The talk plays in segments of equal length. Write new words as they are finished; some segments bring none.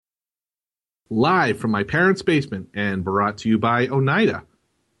live from my parents' basement and brought to you by Oneida,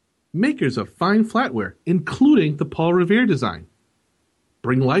 makers of fine flatware, including the Paul Revere design.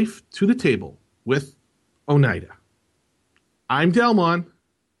 Bring life to the table with Oneida. I'm Dellmon.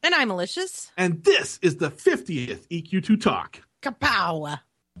 And I'm Aliscious. And this is the 50th EQ2 Talk. Kapow!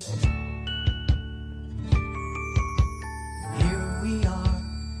 Here we are,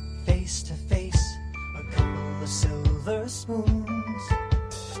 face to face, a couple of silver spoons,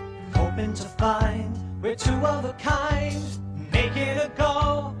 hoping to find we're two of a kind, make it a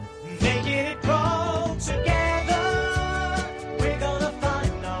go, make it grow together. We're gonna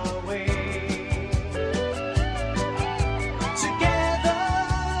find our way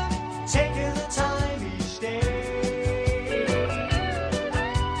together, taking the time each day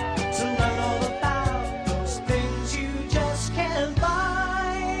to learn all about those things you just can't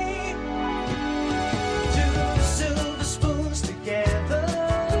buy. Two silver spoons together,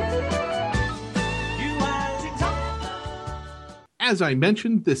 you and Tom. As I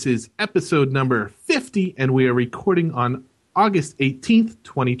mentioned, this is episode number 50, and we are recording on August 18th,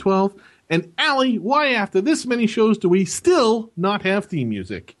 2012. And Allie, why after this many shows do we still not have theme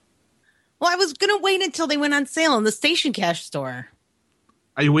music? Well, I was going to wait until they went on sale in the Station Cash store.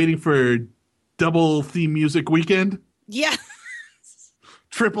 Are you waiting for double theme music weekend? Yeah.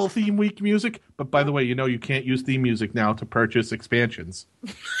 Triple theme week music? But by the way, you know you can't use theme music now to purchase expansions.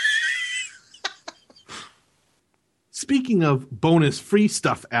 Speaking of bonus free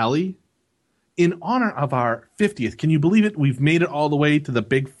stuff, Allie, in honor of our 50th, can you believe it? We've made it all the way to the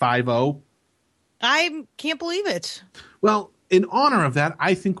big 5-0. I can't believe it. Well, in honor of that,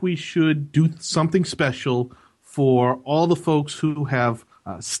 I think we should do something special for all the folks who have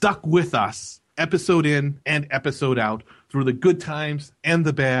stuck with us episode in and episode out through the good times and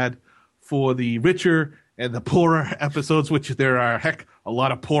the bad, for the richer and the poorer episodes, which there are, a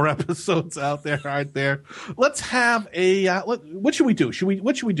lot of poor episodes out there, aren't there? Let's have a, what should we do?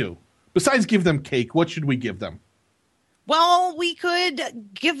 What should we do? Besides give them cake, what should we give them? Well, we could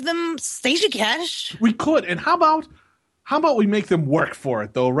give them Station Cash. We could. And how about we make them work for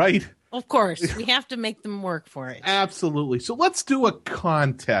it, though, right? Of course. We have to make them work for it. Absolutely. So let's do a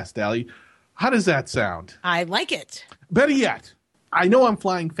contest, Allie. How does that sound? I like it. Better yet, I know I'm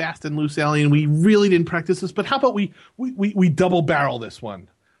flying fast and loose, Allie, and we really didn't practice this, but how about we double barrel this one?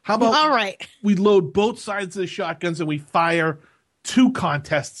 How about all right, we load both sides of the shotguns and we fire two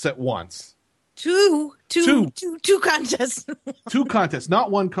contests at once? Two contests. Two contests,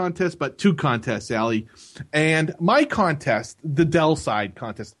 not one contest, but two contests, Allie. And my contest, the Dell side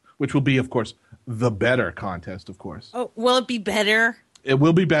contest, which will be, of course, the better contest, of course. Oh, will it be better? It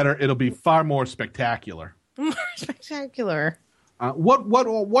will be better. It'll be far more spectacular. More spectacular. What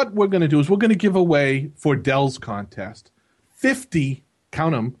we're going to do is we're going to give away for Dell's contest 50,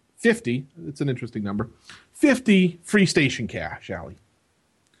 count them, 50, it's an interesting number, 50 free station cash, Allie.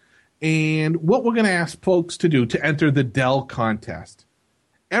 And what we're going to ask folks to do to enter the Dell contest,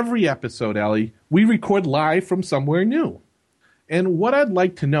 every episode, Allie, we record live from somewhere new. And what I'd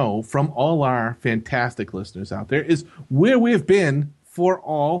like to know from all our fantastic listeners out there is where we've been for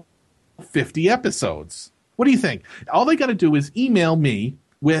all 50 episodes. What do you think? All they got to do is email me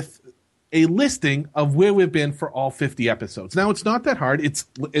with a listing of where we've been for all 50 episodes. Now, it's not that hard. It's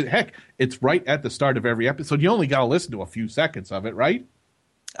right at the start of every episode. You only got to listen to a few seconds of it, right?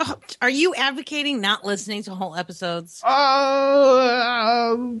 Oh, are you advocating not listening to whole episodes? No,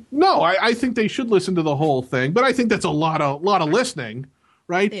 I think they should listen to the whole thing, but I think that's a lot of listening,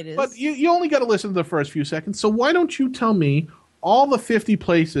 right? It is. But you only got to listen to the first few seconds. So why don't you tell me all the 50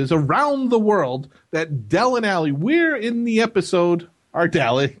 places around the world that Dell and Allie, we're in the episode, our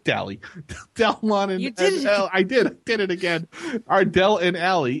Dellmon and You did it. I did it again. Our Dell and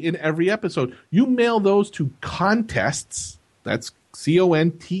Allie in every episode. You mail those to contests. That's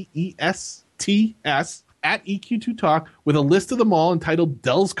CONTESTS at EQ2 Talk with a list of them all entitled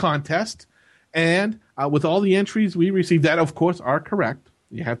Dell's Contest. And with all the entries we received that, of course, are correct.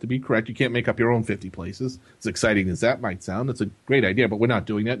 You have to be correct. You can't make up your own 50 places. As exciting as that might sound, it's a great idea, but we're not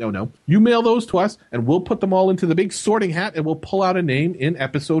doing that. No. You mail those to us, and we'll put them all into the big sorting hat, and we'll pull out a name in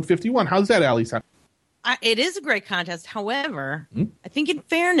episode 51. How's that, Allie? It is a great contest. However, I think in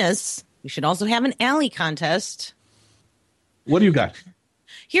fairness, we should also have an Allie contest. What do you got?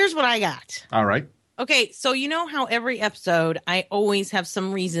 Here's what I got. All right. Okay, so you know how every episode I always have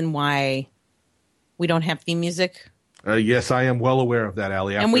some reason why we don't have theme music? Yes, I am well aware of that,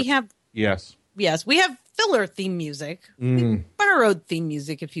 Allie. And we have... Yes, we have filler theme music. Borrowed theme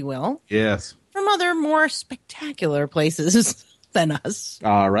music, if you will. Yes. From other more spectacular places than us.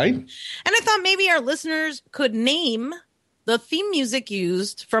 All right. And I thought maybe our listeners could name the theme music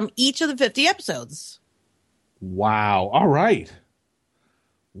used from each of the 50 episodes. Wow. All right.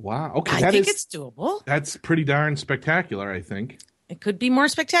 Wow. Okay. I think it's doable. That's pretty darn spectacular, I think. It could be more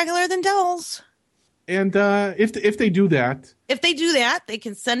spectacular than Dell's. And if they do that. If they do that, they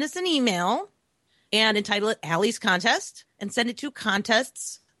can send us an email and entitle it Allie's Contest and send it to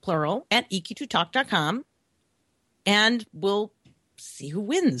contests, plural, at EQ2talk.com. And we'll see who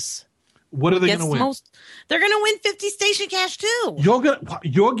wins. What are they going to win? They're going to win 50 station cash, too.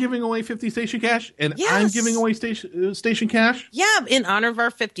 You're giving away 50 station cash, and yes. I'm giving away station cash? Yeah, in honor of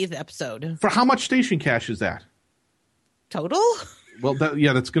our 50th episode. For how much station cash is that? Total? Well,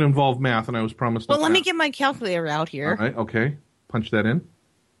 that's going to involve math, and I was promised. Well, let me get my calculator out here. All right, okay. Punch that in.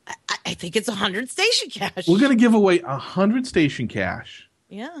 I think it's 100 station cash. We're going to give away 100 station cash.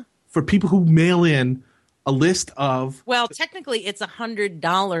 Yeah. For people who mail in a list of... Well, technically, it's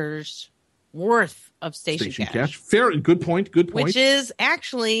 $100 worth of station cash. Fair. Good point. Which is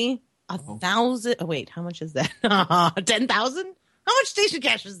actually 1,000. Oh, wait, how much is that? 10,000? How much station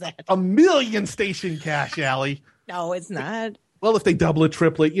cash is that? 1 million station cash, Allie. No, it's not. Well, if they double it,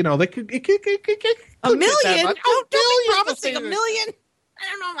 triple it, they could. $1 million? Don't be promising $1 million. I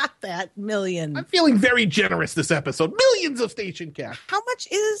don't know about that. Million. I'm feeling very generous this episode. Millions of station cash. How much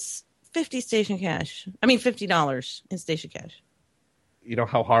is 50 station cash? I mean, $50 in station cash. You know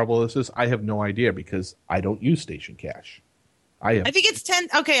how horrible this is? I have no idea because I don't use station cash. I think it's 10.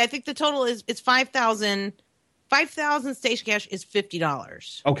 Okay, I think the total is 5,000. 5,000 station cash is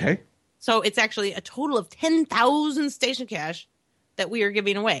 $50. Okay. So it's actually a total of 10,000 station cash that we are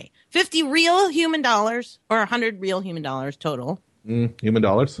giving away. 50 real human dollars or 100 real human dollars total. Human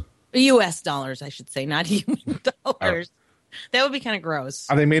dollars? U.S. dollars, I should say, not human dollars. That would be kind of gross.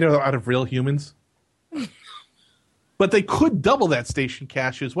 Are they made out of real humans? But they could double that station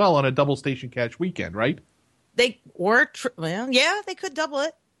cash as well on a double station cash weekend, right? They could double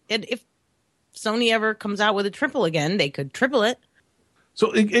it. And if Sony ever comes out with a triple again, they could triple it.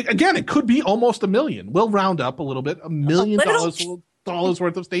 So again, it could be almost $1 million. We'll round up a little bit. $1 million dollars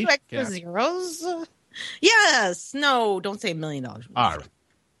worth of station cash. Zeros. Yes. No, don't say $1 million. All right.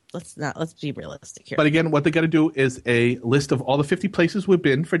 Let's be realistic here. But again, what they got to do is a list of all the 50 places we've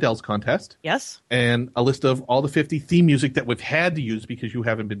been for Dell's contest. Yes. And a list of all the 50 theme music that we've had to use because you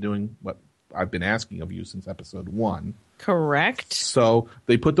haven't been doing what I've been asking of you since episode 1. Correct. So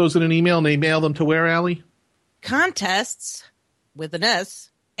they put those in an email and they mail them to where, Allie? Contests with an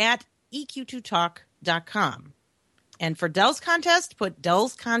S at EQ2talk.com. And for Dell's contest, put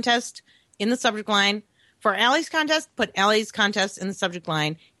Dell's contest in the subject line. For Allie's contest, put Allie's contest in the subject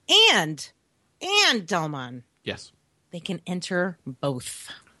line. And Dellmon. Yes. They can enter both.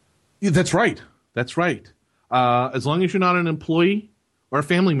 Yeah, that's right. As long as you're not an employee or a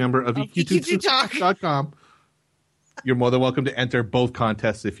family member of EQ2talk.com, you're more than welcome to enter both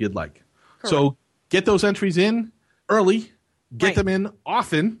contests if you'd like. Correct. So get those entries in early, get them in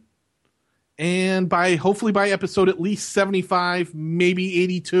often, and hopefully by episode at least 75, maybe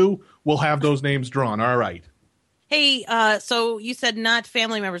 82, we'll have those names drawn. All right. Hey, so you said not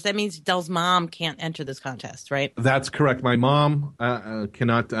family members. That means Dell's mom can't enter this contest, right? That's correct. My mom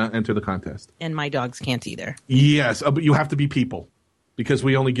cannot enter the contest. And my dogs can't either. Yes, but you have to be people because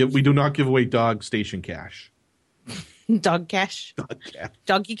we do not give away dog station cash. Dog cash? Dog cash.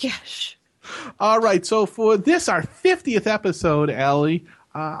 Doggy cash. All right, so for this, our 50th episode, Allie,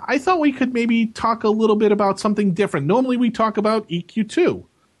 I thought we could maybe talk a little bit about something different. Normally we talk about EQ2.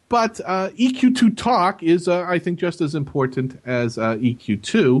 But EQ2 Talk is, I think, just as important as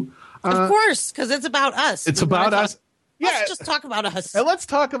EQ2. Of course, because it's about us. It's about us. Let's just talk about us. And let's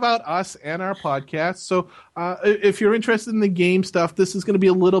talk about us and our podcast. So if you're interested in the game stuff, this is going to be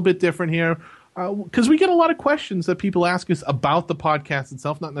a little bit different here. Because we get a lot of questions that people ask us about the podcast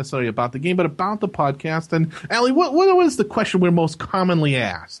itself, not necessarily about the game, but about the podcast. And, Allie, what was the question we're most commonly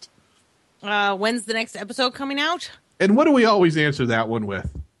asked? When's the next episode coming out? And what do we always answer that one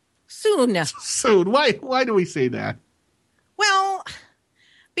with? Soon. Why do we say that? Well,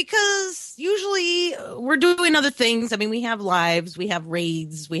 because usually we're doing other things. I mean, we have lives, we have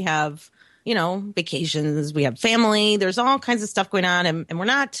raids, we have, vacations, we have family. There's all kinds of stuff going on, and we're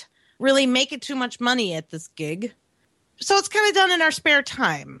not really making too much money at this gig. So it's kind of done in our spare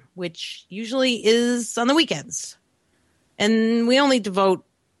time, which usually is on the weekends. And we only devote,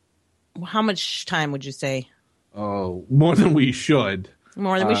 how much time would you say? Oh, more than we should.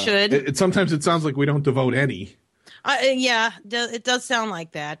 More than we should. Sometimes it sounds like we don't devote any. Yeah, it does sound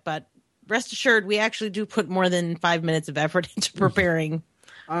like that. But rest assured, we actually do put more than 5 minutes of effort into preparing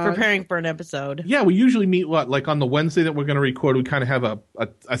preparing for an episode? Yeah, we usually meet, like on the Wednesday that we're going to record, we kind of have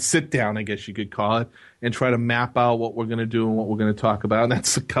a sit-down, I guess you could call it, and try to map out what we're going to do and what we're going to talk about. And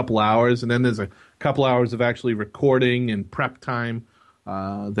that's a couple hours. And then there's a couple hours of actually recording and prep time,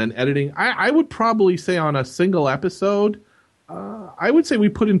 then editing. I would probably say on a single episode, I would say we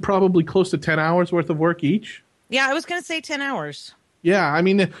put in probably close to 10 hours worth of work each. Yeah, I was going to say 10 hours. Yeah, I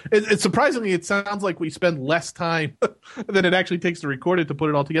mean, it surprisingly, it sounds like we spend less time than it actually takes to record it to put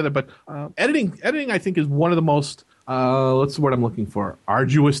it all together. But editing, I think, is one of the most, what's the word I'm looking for?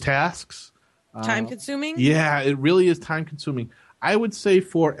 Arduous tasks. Time consuming? Yeah, it really is time consuming. I would say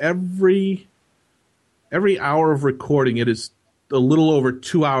for every hour of recording, it is a little over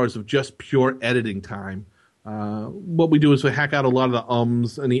 2 hours of just pure editing time. What we do is we hack out a lot of the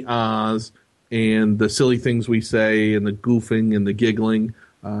ums and the ahs and the silly things we say and the goofing and the giggling.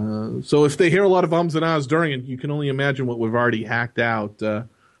 So if they hear a lot of ums and ahs during it, you can only imagine what we've already hacked out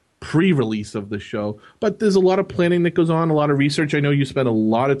pre-release of the show. But there's a lot of planning that goes on, a lot of research. I know you spend a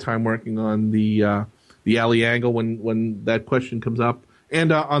lot of time working on the Alley angle when that question comes up,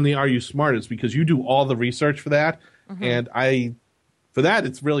 and on the Are You Smartest, because you do all the research for that. Mm-hmm. And for that,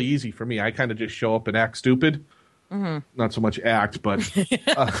 it's really easy for me. I kind of just show up and act stupid. Mm-hmm. Not so much act, but...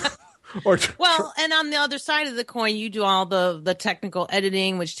 Well, and on the other side of the coin, you do all the technical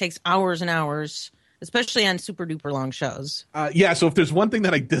editing, which takes hours and hours, especially on super duper long shows. Yeah, so if there's one thing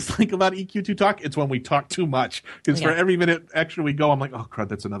that I dislike about EQ2 Talk, it's when we talk too much. Because for every minute extra we go, I'm like, oh crud,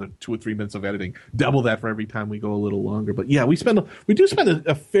 that's another 2 or 3 minutes of editing. Double that for every time we go a little longer. But yeah, we do spend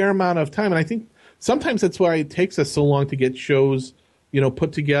a fair amount of time, and I think sometimes that's why it takes us so long to get shows,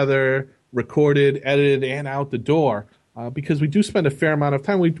 put together, recorded, edited, and out the door. Because we do spend a fair amount of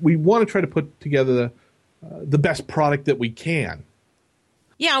time. We want to try to put together the best product that we can.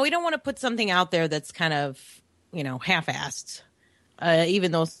 Yeah, we don't want to put something out there that's kind of, half-assed.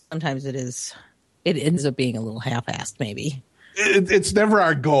 Even though sometimes it ends up being a little half-assed, maybe. It's never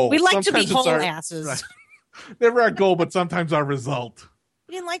our goal. We like to be whole asses. Right. Never our goal, but sometimes our result.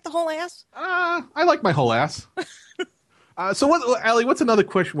 You didn't like the whole ass? I like my whole ass. So, Allie, what's another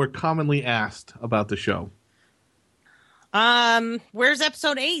question we're commonly asked about the show? Where's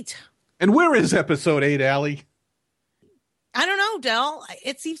episode 8? And where is episode 8, Allie? I don't know, Del.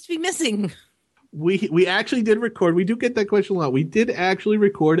 It seems to be missing. We actually did record. We do get that question a lot. We did actually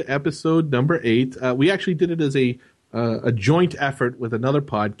record episode number 8. We actually did it as a joint effort with another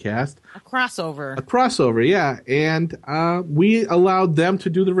podcast. A crossover. A crossover, yeah. And we allowed them to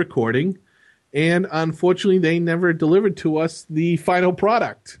do the recording. And unfortunately, they never delivered to us the final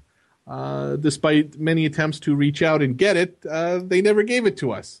product. Despite many attempts to reach out and get it, they never gave it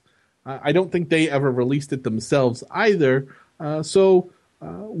to us. I don't think they ever released it themselves either. So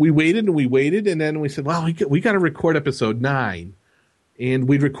we waited, and then we said, well, we got to record episode 9. And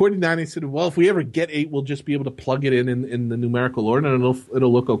we recorded 9, and I said, well, if we ever get 8, we'll just be able to plug it in the numerical order, and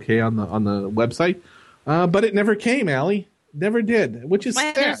it'll look okay on the website. But it never came, Allie. Never did, which is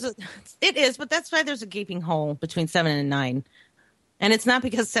sad. It is, but that's why there's a gaping hole between 7 and 9. And it's not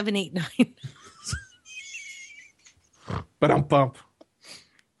because 7, 8, 9. But I'm bump.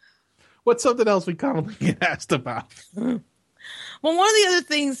 What's something else we commonly get asked about? Well, one of the other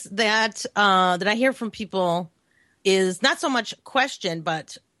things that I hear from people is not so much question,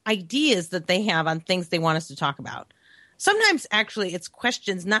 but ideas that they have on things they want us to talk about. Sometimes, actually, it's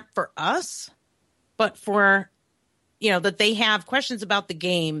questions not for us, but for, that they have questions about the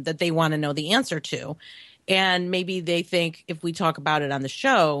game that they want to know the answer to. And maybe they think if we talk about it on the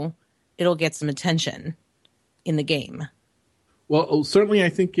show, it'll get some attention in the game. Well, certainly I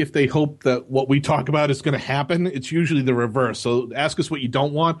think if they hope that what we talk about is going to happen, it's usually the reverse. So ask us what you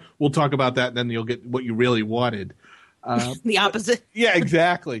don't want. We'll talk about that, and then you'll get what you really wanted. The opposite. Yeah,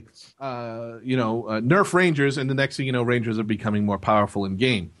 exactly. Nerf Rangers, and the next thing you know, Rangers are becoming more powerful in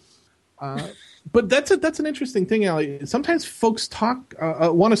game. But that's an interesting thing, Allie. Sometimes folks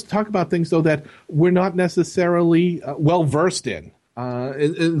want us to talk about things, though, that we're not necessarily well-versed in.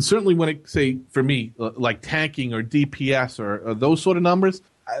 And certainly when it, say, for me, like tanking or DPS or those sort of numbers,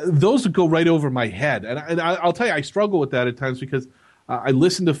 those would go right over my head. And I'll tell you, I struggle with that at times because I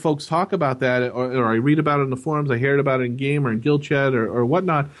listen to folks talk about that or I read about it in the forums. I hear about it in game or in guild chat or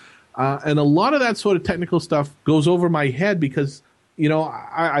whatnot. And a lot of that sort of technical stuff goes over my head because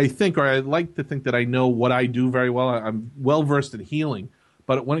I think, or I like to think that I know what I do very well. I'm well versed in healing,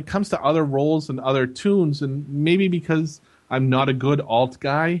 but when it comes to other roles and other tunes, and maybe because I'm not a good alt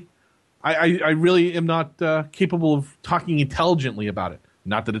guy, I really am not capable of talking intelligently about it.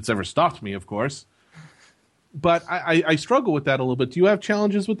 Not that it's ever stopped me, of course, but I struggle with that a little bit. Do you have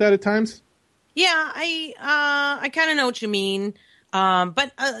challenges with that at times? Yeah, I kind of know what you mean.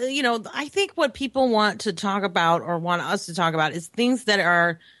 But I think what people want to talk about or want us to talk about is things that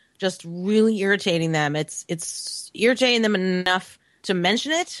are just really irritating them. It's irritating them enough to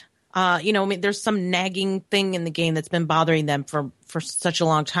mention it. There's some nagging thing in the game that's been bothering them for such a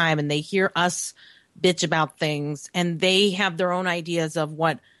long time, and they hear us bitch about things, and they have their own ideas of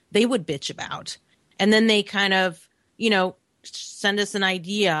what they would bitch about. And then they kind of, send us an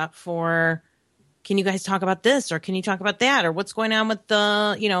idea for, can you guys talk about this? Or can you talk about that? Or what's going on with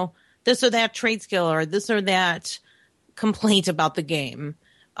the, this or that trade skill or this or that complaint about the game.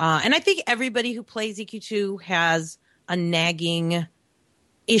 And I think everybody who plays EQ2 has a nagging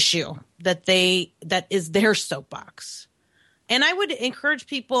issue that is their soapbox. And I would encourage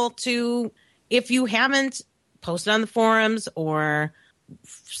people to, if you haven't posted on the forums or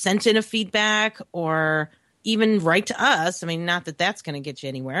sent in a feedback or even write to us. I mean, not that that's going to get you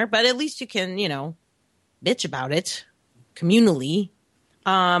anywhere, but at least you can, bitch about it communally.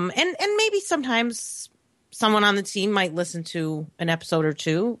 And maybe sometimes someone on the team might listen to an episode or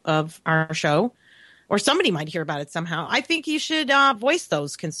two of our show, or somebody might hear about it somehow. I think you should voice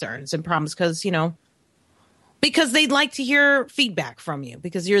those concerns and problems because they'd like to hear feedback from you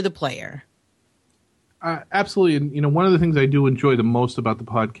because you're the player. Absolutely. And, one of the things I do enjoy the most about the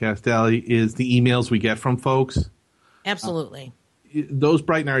podcast, Allie, is the emails we get from folks. Absolutely. Those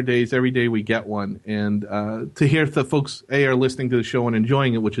brighten our days. Every day we get one. And to hear if the folks, are listening to the show and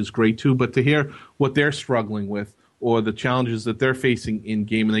enjoying it, which is great too, but to hear what they're struggling with or the challenges that they're facing in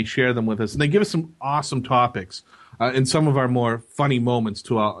game, and they share them with us. And they give us some awesome topics. And some of our more funny moments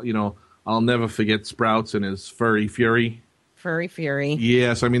too. I'll never forget Sprouts and his Furry Fury. Furry Fury.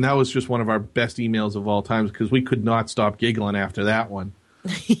 Yes, I mean, that was just one of our best emails of all time because we could not stop giggling after that one.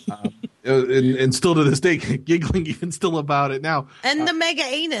 And still to this day, giggling even still about it now. And the mega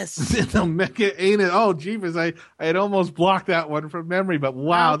anus. The mega anus. Oh, jeepers, I had almost blocked that one from memory, but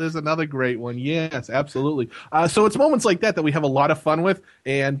wow, there's another great one. Yes, absolutely. So it's moments like that we have a lot of fun with,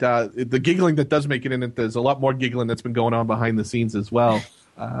 and the giggling that does make it in it, there's a lot more giggling that's been going on behind the scenes as well.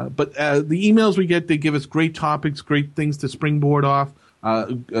 But the emails we get, they give us great topics, great things to springboard off,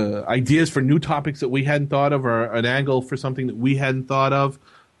 ideas for new topics that we hadn't thought of or an angle for something that we hadn't thought of.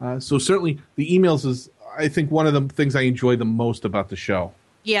 So certainly the emails is, I think, one of the things I enjoy the most about the show.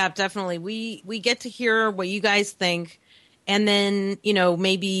 Yeah, definitely. We get to hear what you guys think, and then,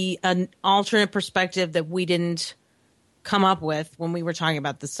 maybe an alternate perspective that we didn't come up with when we were talking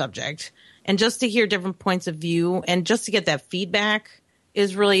about the subject. And just to hear different points of view and just to get that feedback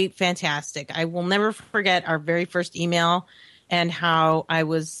is really fantastic. I will never forget our very first email and how I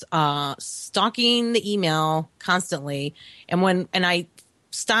was stalking the email constantly. And I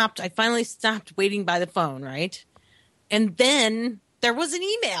finally stopped waiting by the phone, right? And then there was an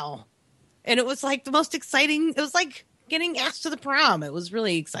email. And it was like the most exciting. It was like getting asked to the prom. It was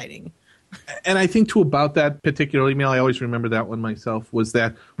really exciting. And I think, too, about that particular email, I always remember that one myself, was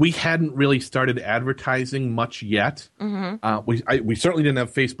that we hadn't really started advertising much yet. Mm-hmm. We certainly didn't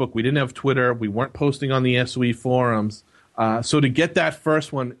have Facebook. We didn't have Twitter. We weren't posting on the SOE forums. So to get that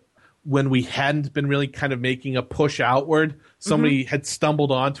first one, when we hadn't been really kind of making a push outward, somebody had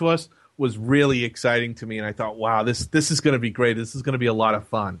stumbled onto us, was really exciting to me. And I thought, wow, this is going to be great. This is going to be a lot of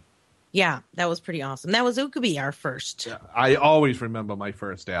fun. Yeah, that was pretty awesome. That was Ukubi, our first. Yeah, I always remember my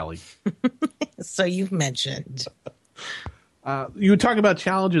first, Allie. So you've mentioned. You were talking about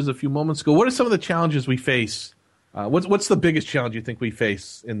challenges a few moments ago. What are some of the challenges we face? What's the biggest challenge you think we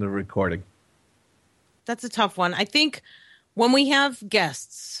face in the recording? That's a tough one. I think when we have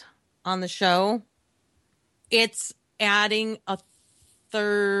guests on the show, it's adding a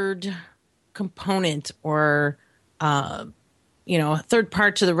third component or a third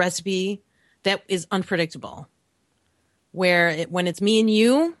part to the recipe that is unpredictable. When it's me and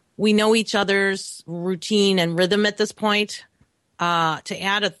you, we know each other's routine and rhythm at this point. To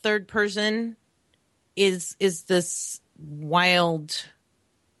add a third person is this wild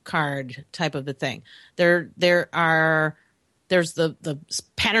card type of a thing. There's the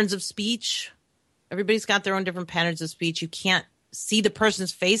patterns of speech. Everybody's got their own different patterns of speech. You can't see the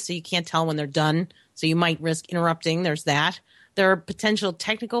person's face, so you can't tell when they're done. So you might risk interrupting. There's that. There are potential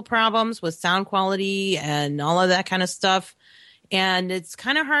technical problems with sound quality and all of that kind of stuff. And it's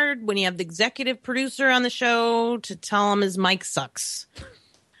kind of hard when you have the executive producer on the show to tell him his mic sucks.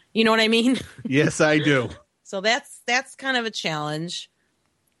 You know what I mean? Yes, I do. So that's kind of a challenge.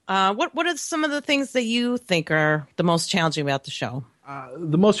 What are some of the things that you think are the most challenging about the show?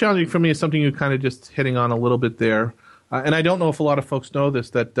 The most challenging for me is something you're kind of just hitting on a little bit there. And I don't know if a lot of folks know this,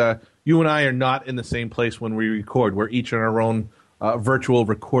 that you and I are not in the same place when we record. We're each in our own virtual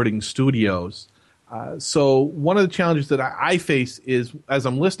recording studios. So one of the challenges that I face is as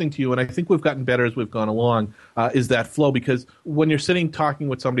I'm listening to you, and I think we've gotten better as we've gone along, is that flow. Because when you're sitting talking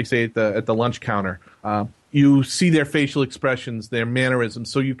with somebody, say at the lunch counter, you see their facial expressions, their mannerisms,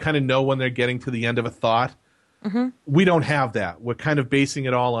 so you kind of know when they're getting to the end of a thought. Mm-hmm. We don't have that. We're kind of basing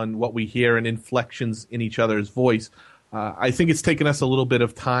it all on what we hear and inflections in each other's voice. I think it's taken us a little bit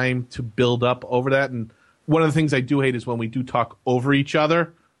of time to build up over that. And one of the things I do hate is when we do talk over each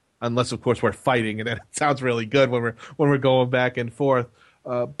other. Unless, of course, we're fighting, and it sounds really good when we're going back and forth.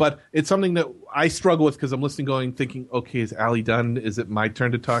 But it's something that I struggle with because I'm listening, thinking, okay, is Allie done? Is it my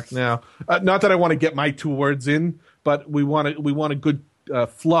turn to talk now? Not that I want to get my 2 words in, but we want a good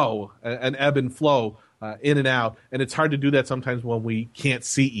flow, an ebb and flow in and out. And it's hard to do that sometimes when we can't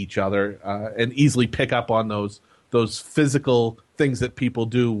see each other and easily pick up on those physical things that people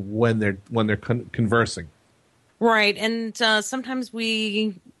do when they're conversing. Right, and sometimes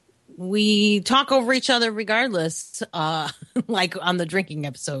we talk over each other regardless, like on the drinking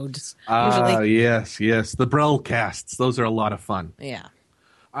episodes. Yes. The Brellcasts. Those are a lot of fun. Yeah.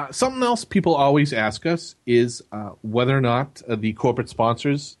 Something else people always ask us is whether or not the corporate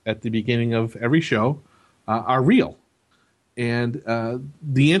sponsors at the beginning of every show are real. And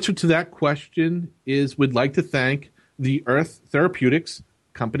the answer to that question is we'd like to thank the Earth Therapeutics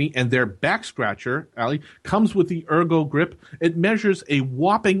company, and their back scratcher, Allie, comes with the Ergo Grip. It measures a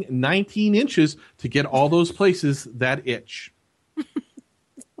whopping 19 inches to get all those places that itch.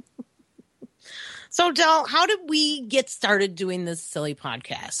 So, Del, how did we get started doing this silly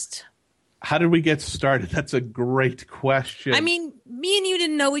podcast? How did we get started? That's a great question. I mean, me and you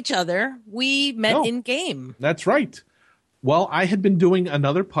didn't know each other. We met in game. That's right. Well, I had been doing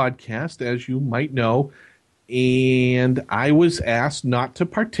another podcast, as you might know, and I was asked not to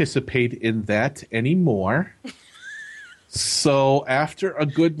participate in that anymore. So after a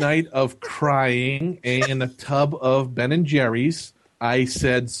good night of crying and a tub of Ben & Jerry's, I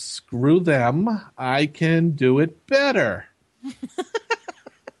said, screw them. I can do it better.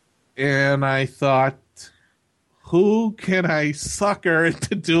 And I thought, who can I sucker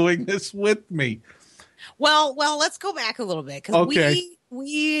into doing this with me? Well, let's go back a little bit. Because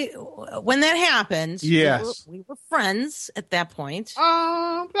we when that happened, yes, we were friends at that point.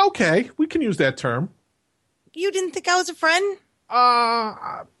 Okay, we can use that term. You didn't think I was a friend?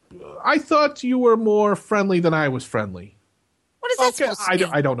 I thought you were more friendly than I was friendly. What is that supposed to mean?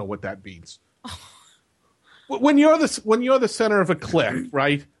 I don't know what that means. When you're the center of a clique,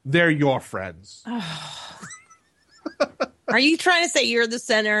 right? They're your friends. Are you trying to say you're the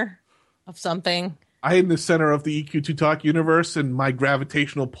center of something? I am the center of the EQ2 Talk universe, and my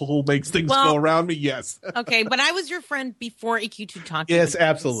gravitational pull makes things go around me. Yes. Okay, but I was your friend before EQ2 Talk. Yes,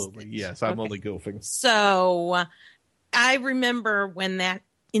 absolutely. Yes, I'm only goofing. So I remember when that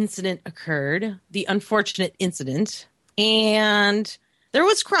incident occurred, the unfortunate incident, and there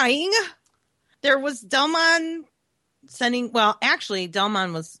was crying. There was Dellmon sending. Well, actually,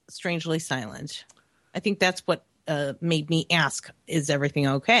 Dellmon was strangely silent. I think that's what made me ask, is everything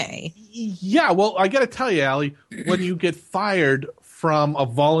okay? Yeah, well, I got to tell you, Allie, when you get fired from a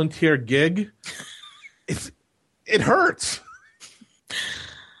volunteer gig, it hurts.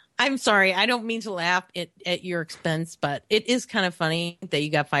 I'm sorry. I don't mean to laugh at your expense, but it is kind of funny that you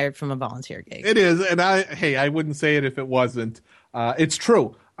got fired from a volunteer gig. It is, and I wouldn't say it if it wasn't. It's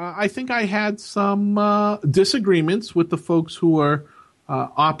true. I think I had some disagreements with the folks who are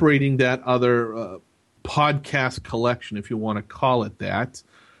operating that other podcast collection, if you want to call it that.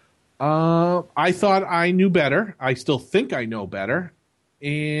 I thought I knew better. I still think I know better.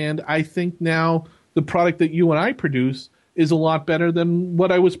 And I think now the product that you and I produce is a lot better than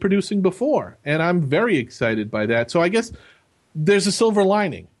what I was producing before. And I'm very excited by that. So I guess there's a silver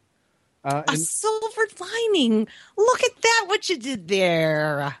lining. A silver lining. Look at that, what you did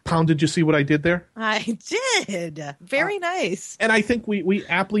there. Pound, did you see what I did there? I did. Very nice. And I think we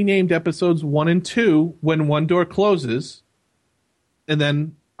aptly named episodes 1 and 2 when one door closes and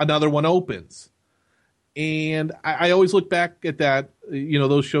then another one opens. And I always look back at that,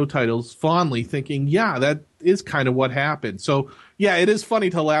 those show titles fondly thinking, yeah, that is kind of what happened. So, yeah, it is funny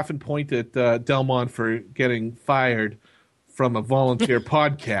to laugh and point at Dellmon for getting fired from a volunteer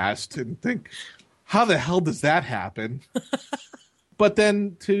podcast and think, how the hell does that happen? But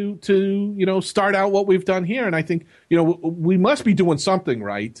then to start out what we've done here, and I think we must be doing something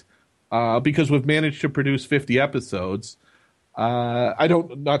right because we've managed to produce 50 episodes.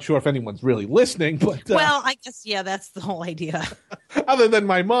 Not sure if anyone's really listening, but well, I guess that's the whole idea. Other than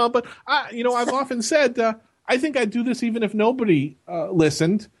my mom, but I've often said I think I'd do this even if nobody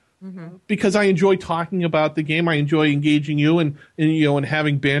listened. Mm-hmm. Because I enjoy talking about the game, I enjoy engaging you and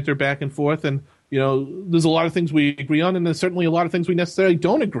having banter back and forth, and there's a lot of things we agree on, and there's certainly a lot of things we necessarily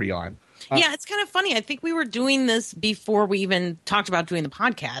don't agree on. Yeah, it's kind of funny. I think we were doing this before we even talked about doing the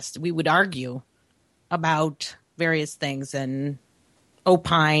podcast. We would argue about various things and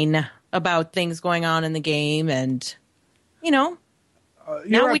opine about things going on in the game, and now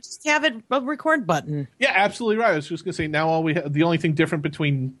we just have a record button. Yeah, absolutely right. I was just going to say, now the only thing different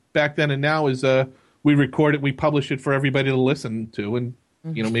between back then and now is we record it, we publish it for everybody to listen to, and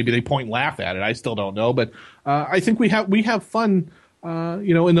maybe they point and laugh at it. I still don't know, but I think we have fun,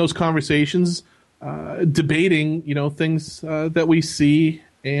 in those conversations, debating, things that we see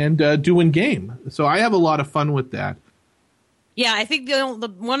and do in game. So I have a lot of fun with that. Yeah, I think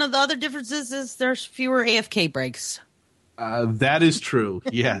one of the other differences is there's fewer AFK breaks. That is true.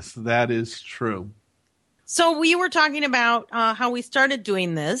 Yes, that is true. So we were talking about how we started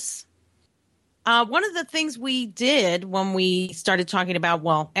doing this. One of the things we did when we started talking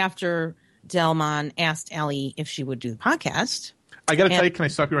about, after Dellmon asked Allie if she would do the podcast. I got to tell you, can I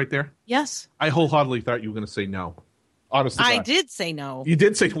stop you right there? Yes. I wholeheartedly thought you were going to say no. Honestly. I did say no. You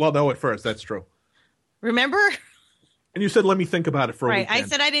did say, no at first. That's true. Remember? And you said, let me think about it for a right. weekend. I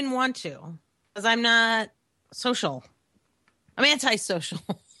said I didn't want to because I'm not social. I'm antisocial.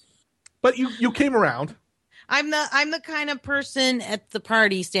 But you came around. I'm the kind of person at the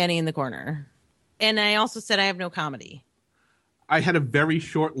party standing in the corner. And I also said I have no comedy. I had a very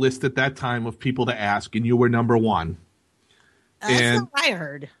short list at that time of people to ask, and you were number one. That's not what I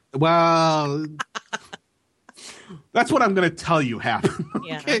heard. Well, that's what I'm going to tell you happened.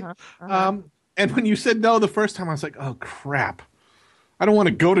 Okay? Yeah. And when you said no the first time, I was like, oh, crap. I don't want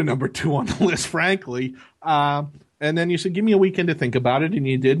to go to number 2 on the list, frankly. And then you said, give me a weekend to think about it, and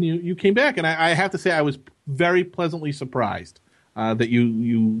you did, and you came back. And I have to say I was very pleasantly surprised that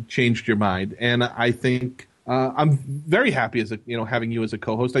you changed your mind. And I think I'm very happy as having you as a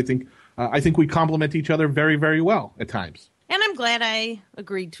co-host. I think we complement each other very, very well at times. And I'm glad I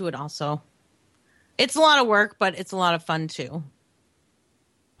agreed to it also. It's a lot of work, but it's a lot of fun too.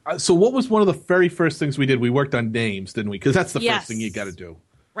 So what was one of the very first things we did? We worked on names, didn't we? Because that's the first thing you got to do.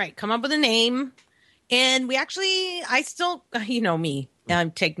 Right. Come up with a name. And I still, me,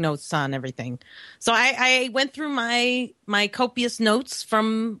 take notes on everything. So I went through my copious notes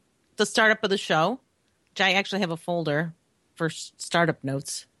from the startup of the show, which I actually have a folder for startup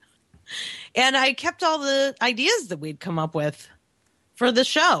notes. And I kept all the ideas that we'd come up with for the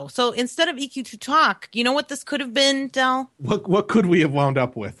show. So instead of EQ2 Talk, you know what this could have been, Del? What could we have wound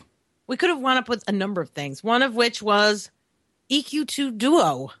up with? We could have wound up with a number of things. One of which was EQ2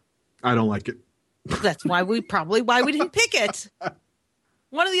 Duo. I don't like it. That's why we didn't pick it.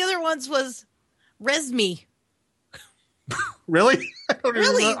 One of the other ones was Resme. Really?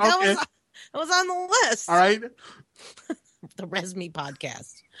 Really? Okay. That was on the list. All right. The Resme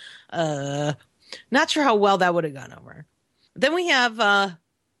podcast. Not sure how well that would have gone over. Then we have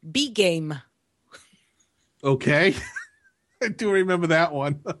B Game. Okay. I do remember that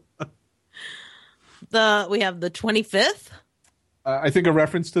one. We have the 25th. I think a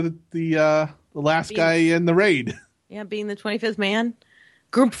reference to the last guy in the raid. Yeah, being the 25th man.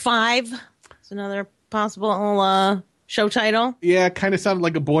 Group 5 is another possible show title. Yeah, kind of sounded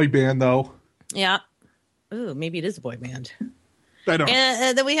like a boy band, though. Yeah. Ooh, maybe it is a boy band. I don't know.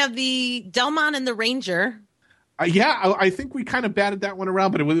 And then we have the Dellmon and the Ranger. I think we kind of batted that one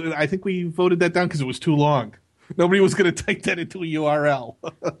around, but I think we voted that down because it was too long. Nobody was going to type that into a URL.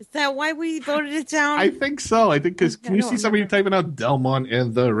 Is that why we voted it down? I think so. I think because can you see somebody typing out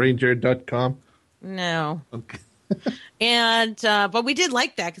DellmonandTheRanger.com? No. Okay. And but we did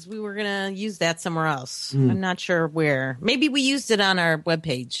like that because we were going to use that somewhere else. I'm not sure where. Maybe we used it on our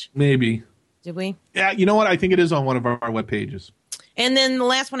webpage. Maybe. Did we? Yeah, you know what? I think it is on one of our web pages. And then the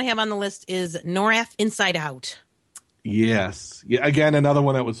last one I have on the list is Norath Inside Out. Yes. Yeah. Again, another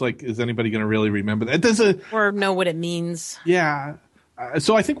one that was like, is anybody going to really remember that? Or know what it means. Yeah.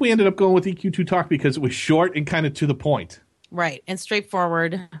 So I think we ended up going with EQ2 Talk because it was short and kind of to the point. Right. And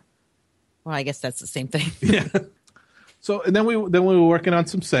straightforward. Well, I guess that's the same thing. Yeah. So, and then we were working on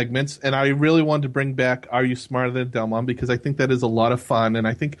some segments, and I really wanted to bring back Are You Smarter Than Dellmon? Because I think that is a lot of fun, and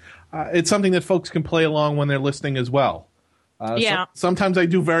I think it's something that folks can play along when they're listening as well. Yeah. So, sometimes I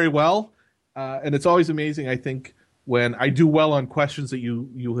do very well, and it's always amazing, I think, when I do well on questions that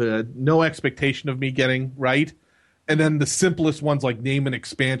you had no expectation of me getting right, and then the simplest ones like name an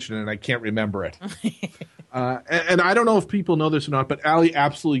expansion, and I can't remember it. And I don't know if people know this or not, but Allie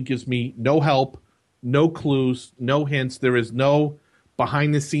absolutely gives me no help, no clues, no hints. There is no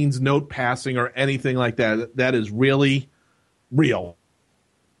behind-the-scenes note passing or anything like that. That is really real.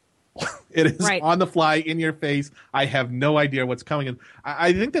 It is Right. on the fly, in your face. I have no idea what's coming. And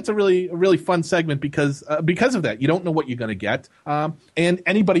I think that's a really fun segment because of that. You don't know what you're going to get, and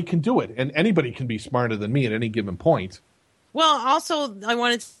anybody can do it, and anybody can be smarter than me at any given point. Well, also, I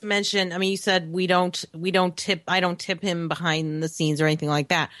wanted to mention, I mean, you said I don't tip him behind the scenes or anything like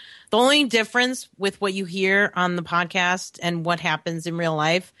that. The only difference with what you hear on the podcast and what happens in real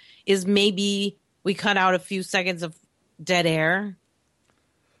life is maybe we cut out a few seconds of dead air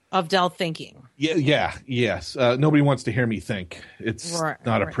of Dell thinking. Yes. Nobody wants to hear me think. It's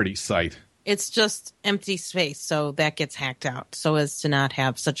not a pretty sight. It's just empty space, so that gets hacked out so as to not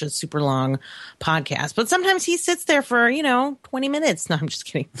have such a super long podcast. But sometimes he sits there for, 20 minutes. No, I'm just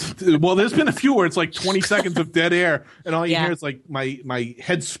kidding. Well, there's been a few where it's like 20 seconds of dead air, and all you hear is like my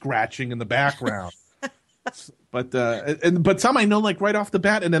head scratching in the background. But some I know like right off the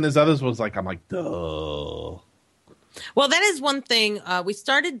bat, and then there's others was like, I'm like, duh. Well, that is one thing we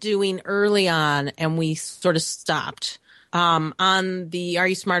started doing early on, and we sort of stopped. On the Are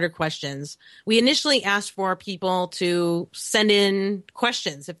You Smarter questions, we initially asked for people to send in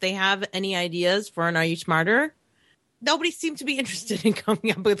questions if they have any ideas for an Are You Smarter. Nobody seemed to be interested in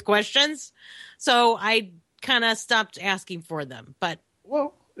coming up with questions, so I kind of stopped asking for them. But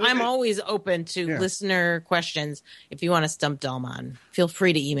I'm always open to listener questions. If you want to stump Dellmon, feel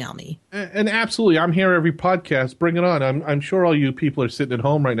free to email me. And absolutely, I'm here every podcast. Bring it on. I'm sure all you people are sitting at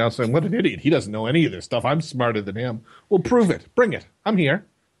home right now saying, what an idiot. He doesn't know any of this stuff. I'm smarter than him. Well, prove it. Bring it. I'm here.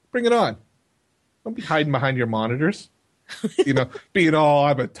 Bring it on. Don't be hiding behind your monitors. Being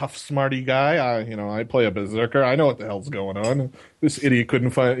I'm a tough, smarty guy. I play a berserker. I know what the hell's going on. This idiot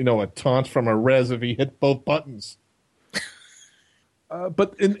couldn't find, a taunt from a res if he hit both buttons.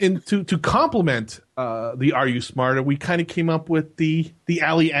 But to complement the Are You Smarter, we kind of came up with the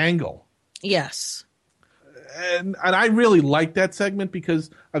Alley angle. Yes. And I really like that segment because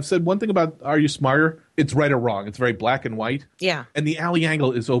I've said one thing about Are You Smarter? It's right or wrong. It's very black and white. Yeah. And the Alley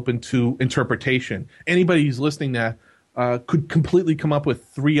angle is open to interpretation. Anybody who's listening to that could completely come up with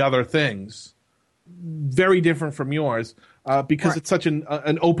three other things very different from yours because it's such an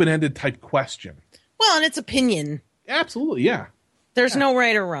open-ended type question. Well, and it's opinion. Absolutely, yeah. There's no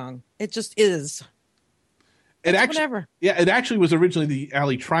right or wrong. It just is. Whatever. Yeah, it actually was originally the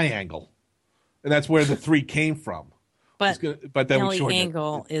Alley triangle, and that's where the three came from. But then Alley we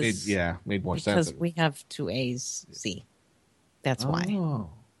angle made more sense. Because we have two A's. See, that's why. Oh.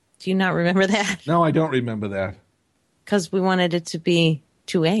 Do you not remember that? No, I don't remember that. Because we wanted it to be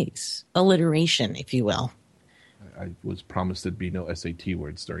two A's, alliteration, if you will. I was promised there'd be no SAT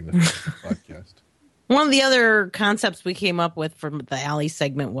words during the podcast. One of the other concepts we came up with from the Alley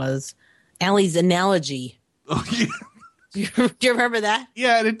segment was Alley's analogy. Oh, yeah. Do you remember that?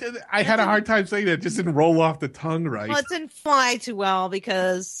 Yeah, I had a hard time saying that. It just didn't roll off the tongue right. Well, it didn't fly too well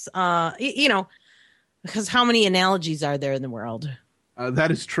because, because how many analogies are there in the world?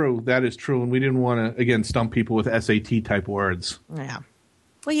 That is true. And we didn't want to, again, stump people with SAT-type words. Yeah.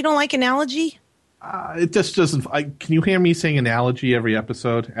 Well, you don't like analogy? It just doesn't. Can you hear me saying analogy every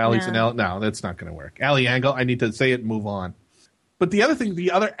episode? Alley's analogy? No, that's not going to work. Alley angle, I need to say it and move on. But the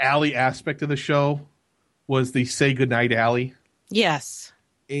other Alley aspect of the show was the Say Goodnight Alley. Yes.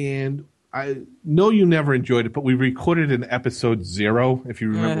 And I know you never enjoyed it, but we recorded in episode 0, if you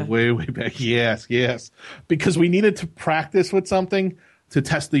remember way back. Yes. Because we needed to practice with something to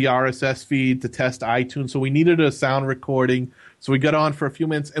test the RSS feed, to test iTunes. So we needed a sound recording. So we got on for a few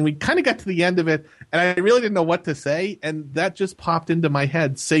minutes, and we kind of got to the end of it, and I really didn't know what to say, and that just popped into my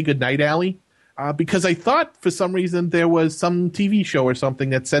head, Say Goodnight Alley, because I thought for some reason there was some TV show or something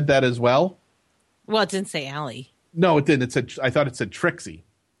that said that as well. Well, it didn't say Alley. No, it didn't. I thought it said Trixie.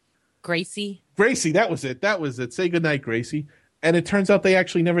 Gracie, that was it. Say Goodnight, Gracie. And it turns out they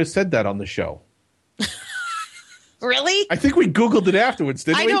actually never said that on the show. Really? I think we Googled it afterwards,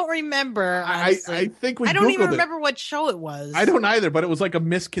 didn't we? I don't remember, honestly. I think we Googled it. I don't even remember what show it was. I don't either, but it was like a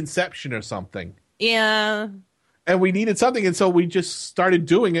misconception or something. Yeah. And we needed something, and so we just started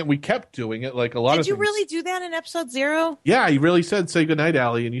doing it. We kept doing it like a lot of things. Did you really do that in episode 0? Yeah, you really said, say goodnight,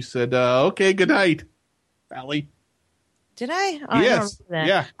 Allie, and you said, okay, goodnight, Allie. Did I? Oh, yes.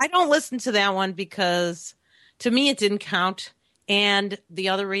 I don't listen to that one because to me it didn't count. And the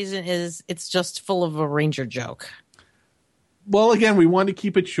other reason is it's just full of a Ranger joke. Well, again, we wanted to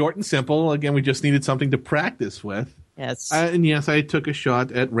keep it short and simple. Again, we just needed something to practice with. Yes. And yes, I took a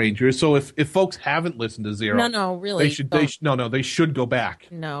shot at Rangers. So if folks haven't listened to 0, no, really, they should go back.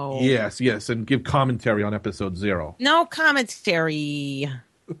 No. Yes, and give commentary on episode 0. No commentary.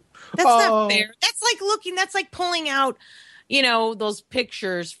 That's not fair. That's like pulling out, those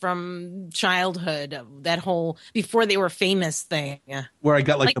pictures from childhood, that whole before they were famous thing. Where I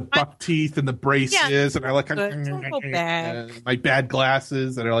got like the buck teeth and the braces, and I Don't go back. my bad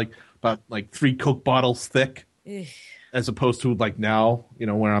glasses that are like about like 3 Coke bottles thick, as opposed to like now,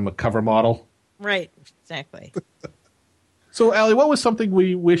 where I'm a cover model. Right, exactly. So, Allie, what was something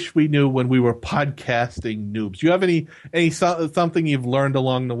we wish we knew when we were podcasting noobs? Do you have any something you've learned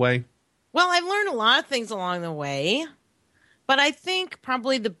along the way? Well, I've learned a lot of things along the way. But I think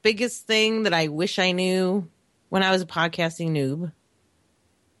probably the biggest thing that I wish I knew when I was a podcasting noob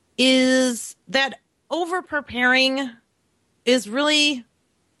is that over-preparing is really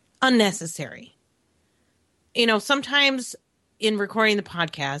unnecessary. Sometimes in recording the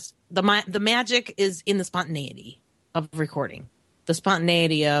podcast, the magic is in the spontaneity of recording, the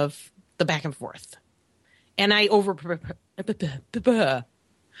spontaneity of the back and forth. And I over-prepare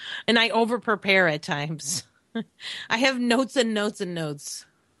at times. I have notes and notes and notes.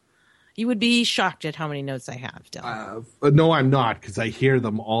 You would be shocked at how many notes I have, Del. No, I'm not, because I hear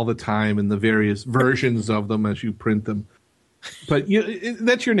them all the time in the various versions of them as you print them. But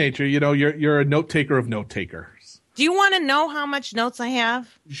that's your nature. You're a note taker of note takers. Do you want to know how much notes I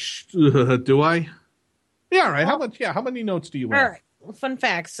have? Do I? Yeah, all right. How many notes do you have? All right. Fun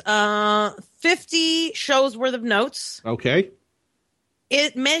facts. 50 shows worth of notes. Okay.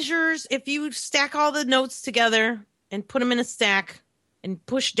 It measures, if you stack all the notes together and put them in a stack and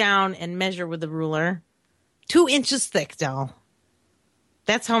push down and measure with a ruler, 2 inches thick, Del.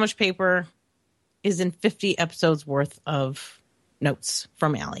 That's how much paper is in 50 episodes worth of notes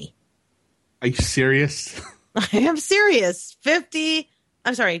from Allie. Are you serious? I am serious. 2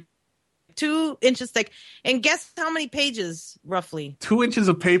 inches thick. And guess how many pages, roughly? 2 inches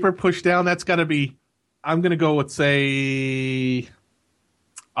of paper pushed down, that's got to be, I'm going to go with, say,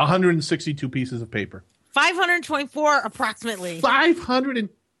 162 pieces of paper. 524 approximately. 500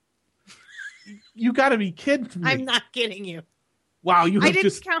 You got to be kidding me. I'm not kidding you. Wow, I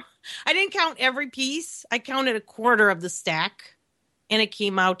didn't count every piece. I counted a quarter of the stack, and it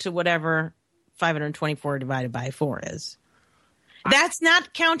came out to whatever 524 divided by 4 is. That's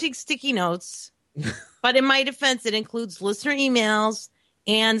not counting sticky notes, but in my defense, it includes listener emails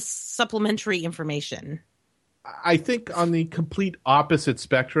and supplementary information. I think on the complete opposite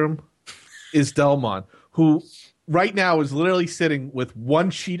spectrum is Dellmon, who right now is literally sitting with 1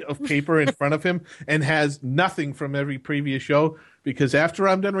 sheet of paper in front of him and has nothing from every previous show, because after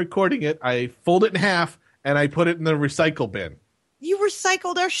I'm done recording it, I fold it in half and I put it in the recycle bin. You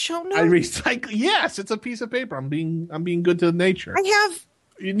recycled our show notes? I recycle. Yes, it's a piece of paper. I'm being good to nature. I have.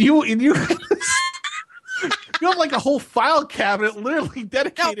 You you have like a whole file cabinet literally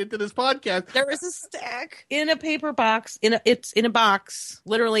dedicated to this podcast. There is a stack in a paper box. It's in a box,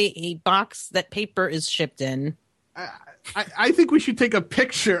 literally a box that paper is shipped in. I think we should take a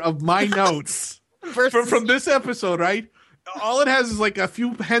picture of my notes from this episode, right? All it has is like a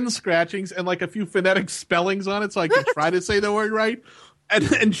few pen scratchings and like a few phonetic spellings on it, so I can try to say the word right,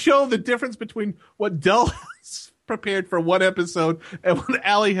 and show the difference between what Dell has prepared for one episode and what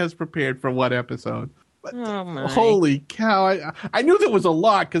Allie has prepared for one episode. But, holy cow! I knew there was a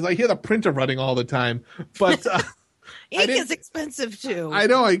lot because I hear the printer running all the time. But ink is expensive too. I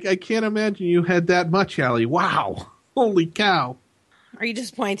know. I can't imagine you had that much, Allie. Wow! Holy cow! Are you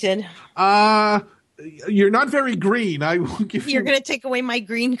disappointed? You're not very green. I will give you. You're going to take away my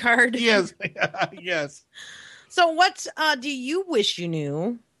green card? Yes. Yes. So what do you wish you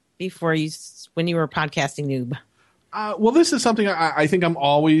knew when you were a podcasting noob? Well, this is something I think I'm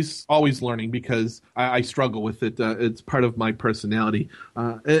always learning because I struggle with it. It's part of my personality.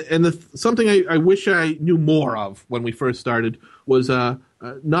 And something I wish I knew more of when we first started was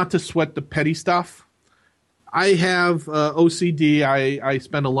not to sweat the petty stuff. I have OCD. I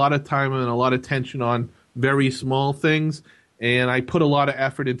spend a lot of time and a lot of attention on very small things, and I put a lot of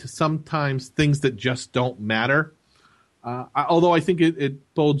effort into sometimes things that just don't matter. Although I think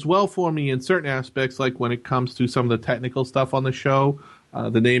it bodes well for me in certain aspects, like when it comes to some of the technical stuff on the show,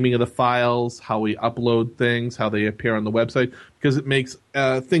 the naming of the files, how we upload things, how they appear on the website, because it makes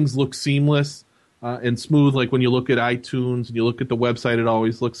things look seamless and smooth. Like when you look at iTunes and you look at the website, it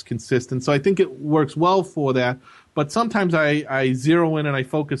always looks consistent. So I think it works well for that. But sometimes I zero in and I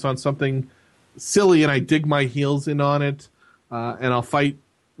focus on something silly and I dig my heels in on it, and I'll fight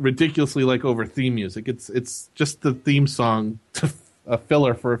ridiculously like over theme music. It's just the theme song to a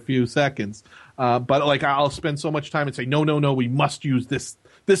filler for a few seconds. But like I'll spend so much time and say, no, we must use this.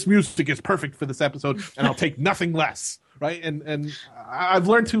 This music is perfect for this episode, and I'll take nothing less. right? And I've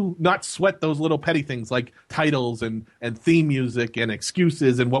learned to not sweat those little petty things like titles and theme music and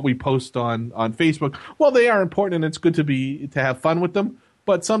excuses and what we post on Facebook. Well, they are important, and it's good to have fun with them.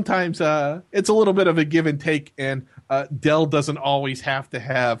 But sometimes it's a little bit of a give and take, and Dell doesn't always have to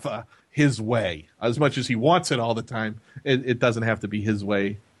have his way. As much as he wants it all the time, it doesn't have to be his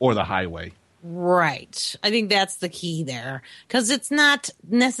way or the highway. Right. I think that's the key there, because it's not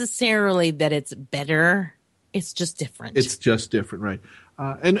necessarily that it's better. It's just different. It's just different, right?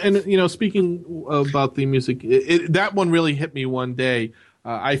 And you know, speaking about the music, that one really hit me one day.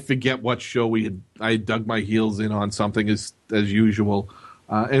 I forget what show I dug my heels in on something as usual.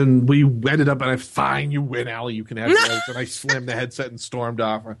 And we ended up, and I fine, you win, Allie, you can have yours. And I slammed the headset and stormed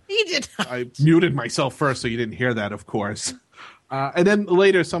off. You did not. I muted myself first, so you didn't hear that, of course. And then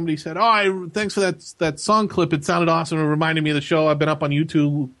later somebody said, thanks for that song clip. It sounded awesome. It reminded me of the show. I've been up on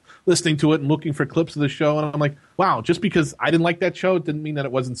YouTube listening to it and looking for clips of the show. And I'm like, wow, just because I didn't like that show, it didn't mean that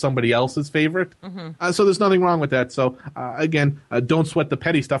it wasn't somebody else's favorite. Mm-hmm. So there's nothing wrong with that. So again, don't sweat the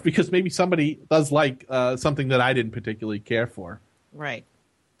petty stuff, because maybe somebody does like something that I didn't particularly care for. Right.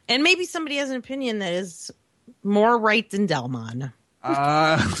 And maybe somebody has an opinion that is more right than Dellmon.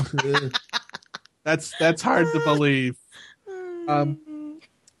 That's hard to believe.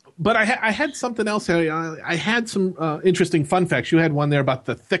 But I had something else. I had some interesting fun facts. You had one there about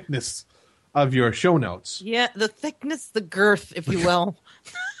the thickness of your show notes. Yeah, the thickness, the girth, if you will.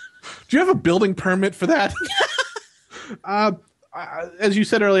 Do you have a building permit for that? As you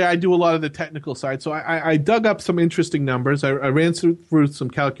said earlier, I do a lot of the technical side. So I dug up some interesting numbers. I ran through some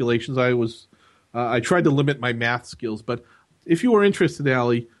calculations. I tried to limit my math skills. But if you were interested,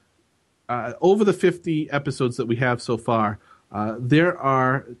 Allie, over the 50 episodes that we have so far, there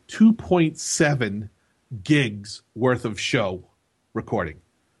are 2.7 gigs worth of show recording.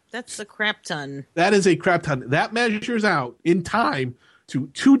 That's a crap ton. That is a crap ton. That measures out in time to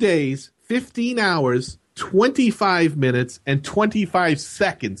 2 days, 15 hours, 25 minutes, and 25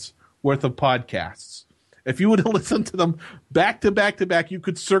 seconds worth of podcasts. If you were to listen to them back to back to back, you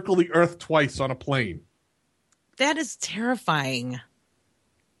could circle the earth twice on a plane. That is terrifying.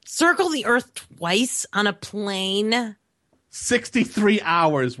 Circle the earth twice on a plane? 63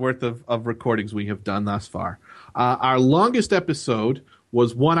 hours worth of recordings we have done thus far. Our longest episode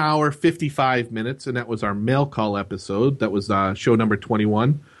was 1 hour, 55 minutes, and that was our mail call episode. That was show number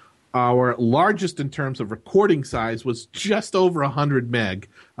 21. Our largest in terms of recording size was just over 100 meg,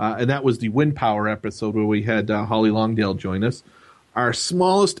 and that was the wind power episode where we had Holly Longdale join us. Our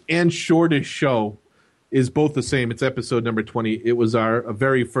smallest and shortest show is both the same. It's episode number 20. It was our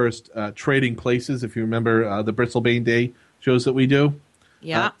very first Trading Places, if you remember the Bristlebane Day shows that we do.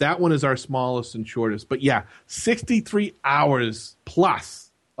 Yeah. That one is our smallest and shortest. But yeah, 63 hours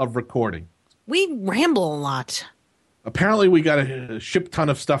plus of recording. We ramble a lot. Apparently we got a ship ton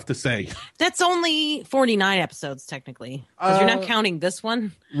of stuff to say. That's only 49 episodes, technically. Because you're not counting this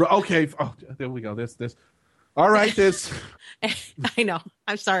one. Okay. Oh, there we go. This. All right, this. I know.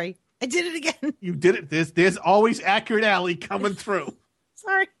 I'm sorry. I did it again. You did it. There's always accurate Allie coming through.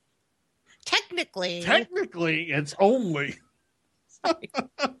 Sorry. Technically, it's only. Sorry.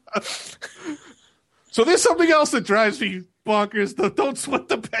 So there's something else that drives me bonkers. Don't sweat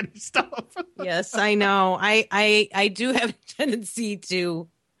the petty stuff. Yes, I know. I do have a tendency to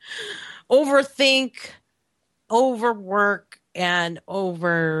overthink, overwork, and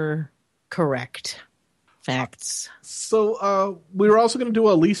overcorrect facts. So we were also going to do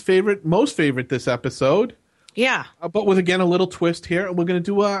a least favorite, most favorite this episode. Yeah. But with, again, a little twist here. We're going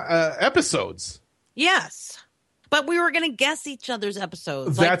to do episodes. Yes. But we were going to guess each other's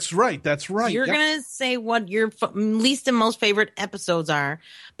episodes. That's right. So you're going to say what your least and most favorite episodes are.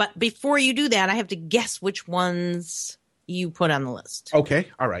 But before you do that, I have to guess which ones you put on the list. Okay.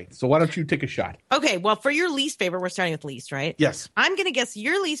 All right. So why don't you take a shot? Okay. Well, for your least favorite, we're starting with least, right? Yes. I'm going to guess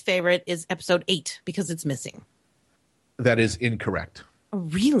your least favorite is episode 8 because it's missing. That is incorrect. Oh,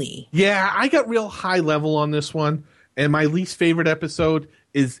 really? Yeah, I got real high level on this one. And my least favorite episode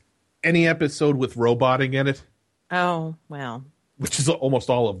is any episode with roboting in it. Oh, well. Which is almost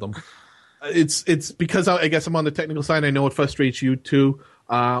all of them. It's because I guess I'm on the technical side. I know it frustrates you too.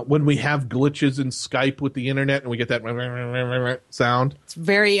 When we have glitches in Skype with the internet and we get that sound. It's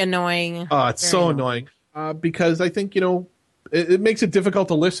very annoying. It's very so annoying. Because I think, it makes it difficult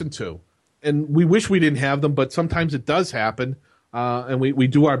to listen to. And we wish we didn't have them, but sometimes it does happen. And we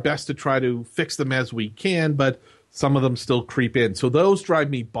do our best to try to fix them as we can, but some of them still creep in. So those drive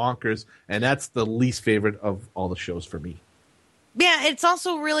me bonkers, and that's the least favorite of all the shows for me. Yeah, it's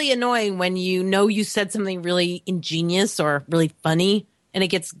also really annoying when you said something really ingenious or really funny, and it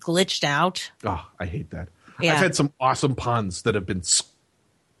gets glitched out. Oh, I hate that. Yeah. I've had some awesome puns that have been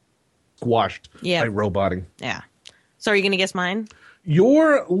squashed by roboting. Yeah. So are you going to guess mine?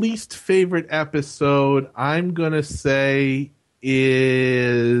 Your least favorite episode, I'm going to say,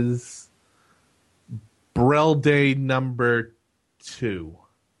 is Brel Day number 2.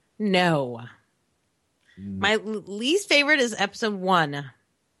 No. My least favorite is episode 1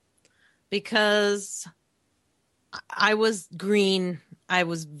 because I was green. I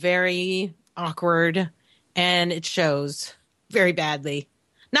was very awkward, and it shows very badly.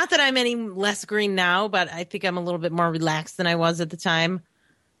 Not that I'm any less green now, but I think I'm a little bit more relaxed than I was at the time.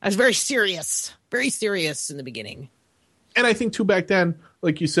 I was very serious in the beginning. And I think, too, back then,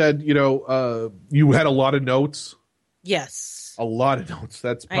 like you said, you had a lot of notes. Yes. A lot of notes.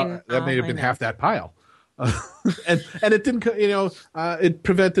 That may have been half that pile. And it didn't, it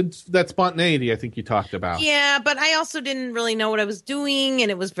prevented that spontaneity I think you talked about. Yeah, but I also didn't really know what I was doing,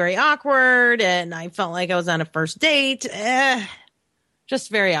 and it was very awkward, and I felt like I was on a first date. Just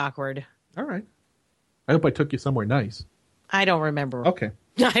very awkward. All right. I hope I took you somewhere nice. I don't remember. Okay.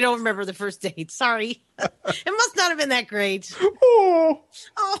 I don't remember the first date. Sorry. It must not have been that great. Oh,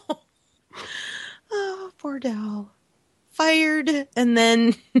 poor Dell. Fired and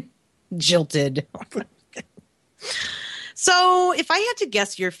then jilted. So, if I had to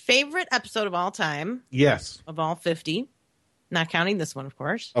guess your favorite episode of all time, yes, of all 50, not counting this one, of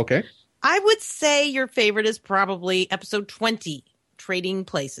course. Okay. I would say your favorite is probably episode 20, Trading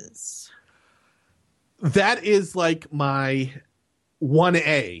Places. That is like my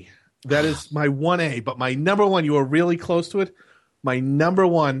 1A. That is my 1A. But my number one, you were really close to it. My number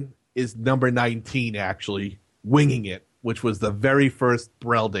one is number 19, actually, Winging It, which was the very first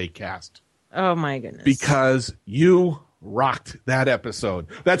Brel Day cast. Oh, my goodness. Because you rocked that episode.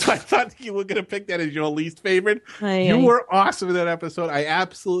 That's why I thought you were going to pick that as your least favorite. You were awesome in that episode. I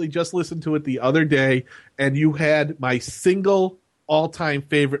absolutely just listened to it the other day, and you had my single all-time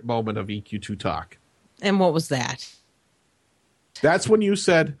favorite moment of EQ2 Talk. And what was that? That's when you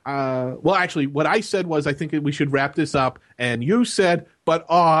said, well, actually, what I said was, I think we should wrap this up. And you said, but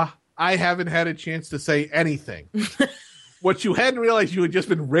I haven't had a chance to say anything. What you hadn't realized, you had just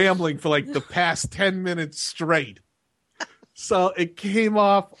been rambling for like the past 10 minutes straight. So it came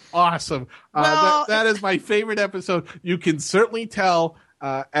off awesome. Well, that is my favorite episode. You can certainly tell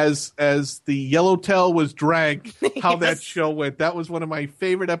as the yellowtail was drank how that show went. That was one of my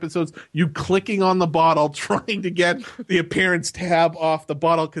favorite episodes. You clicking on the bottle, trying to get the appearance tab off the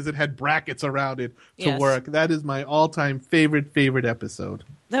bottle because it had brackets around it to work. That is my all-time favorite episode.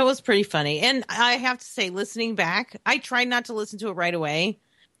 That was pretty funny. And I have to say, listening back, I tried not to listen to it right away.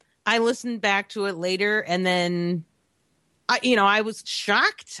 I listened back to it later, and then I was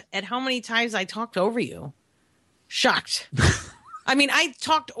shocked at how many times I talked over you. Shocked. I mean, I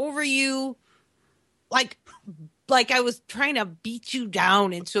talked over you like I was trying to beat you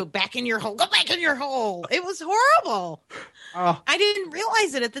down back in your hole. Go back in your hole. It was horrible. I didn't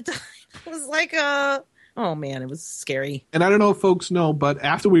realize it at the time. It was like oh man, it was scary. And I don't know if folks know, but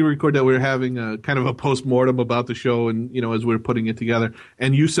after we recorded that, we were having a kind of a post-mortem about the show, and as we were putting it together,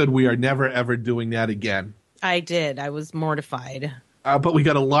 and you said we are never ever doing that again. I did. I was mortified. But we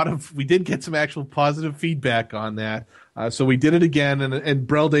did get some actual positive feedback on that. So we did it again, and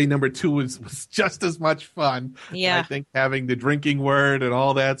Brel Day number 2 was just as much fun. Yeah. And I think having the drinking word and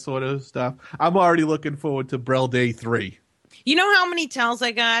all that sort of stuff. I'm already looking forward to Brel Day 3. You know how many tells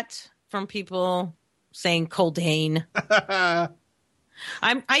I got from people saying Coldane? I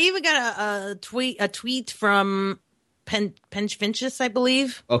even got a tweet from Penchfinchus, I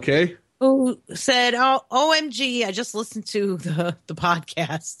believe. Okay. Who said, "Oh, OMG, I just listened to the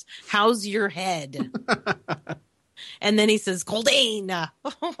podcast. How's your head?" And then he says, "Coldane."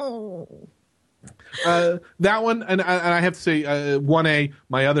 Oh. That one, and I have to say, 1A.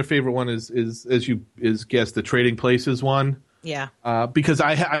 My other favorite one is guessed, the Trading Places one. Yeah. Because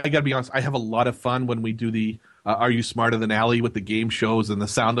I got to be honest, I have a lot of fun when we do the Are You Smarter Than Allie with the game shows and the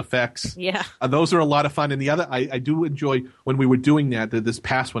sound effects. Yeah. Those are a lot of fun. And the other, I do enjoy when we were doing that, this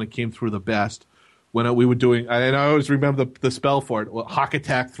past one, it came through the best, when we were doing, and I always remember the spell for it, Hawk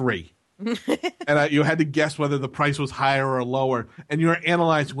Attack 3. And you had to guess whether the price was higher or lower, and you were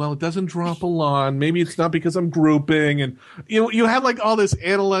analyzing. Well, it doesn't drop a lot. Maybe it's not because I'm grouping, and you had like all this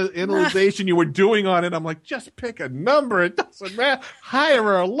analyzation you were doing on it. I'm like, just pick a number. It doesn't matter, higher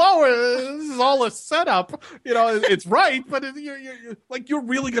or lower. This is all a setup. It's right, but you're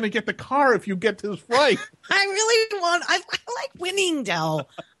really going to get the car if you get this right. I like winning, Del.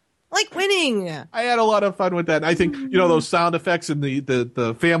 Like winning. I had a lot of fun with that. I think, those sound effects in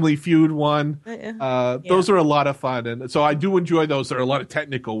the Family Feud one, those are a lot of fun. And so I do enjoy those. They're a lot of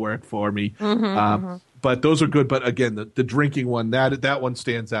technical work for me. But those are good. But again, the drinking one, that one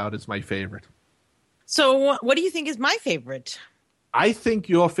stands out as my favorite. So what do you think is my favorite? I think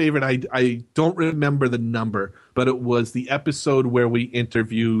your favorite, I don't remember the number, but it was the episode where we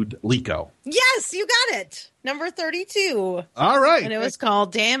interviewed Lico. Yes, you got it. Number 32. All right. And it was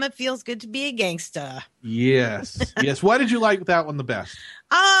called Damn, It Feels Good to Be a Gangsta. Yes. Yes. Why did you like that one the best?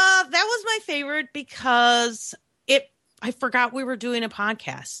 That was my favorite because I forgot we were doing a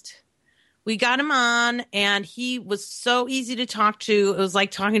podcast. We got him on and he was so easy to talk to. It was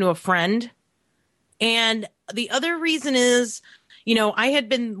like talking to a friend. And the other reason is, I had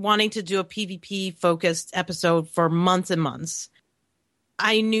been wanting to do a PvP focused episode for months and months.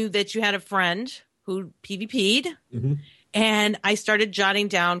 I knew that you had a friend who PvP'd, and I started jotting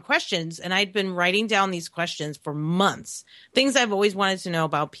down questions, and I'd been writing down these questions for months. Things I've always wanted to know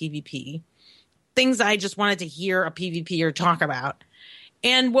about PvP. Things I just wanted to hear a PvPer talk about.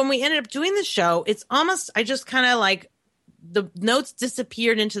 And when we ended up doing the show, it's almost, I just kind of like, the notes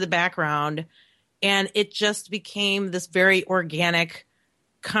disappeared into the background. And it just became this very organic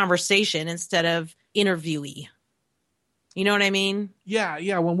conversation instead of interviewee. You know what I mean?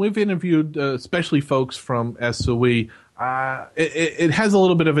 Yeah. When we've interviewed, especially folks from SOE, it has a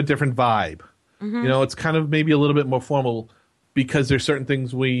little bit of a different vibe. It's kind of maybe a little bit more formal because there's certain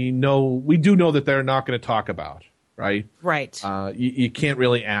things we do know that they're not going to talk about, right? Right. You can't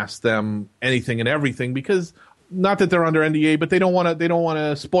really ask them anything and everything because. Not that they're under NDA, but they don't want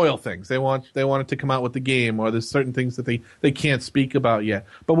to spoil things. They want it to come out with the game, or there's certain things that they can't speak about yet.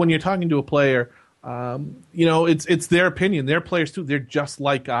 But when you're talking to a player, it's their opinion. They're players too. They're just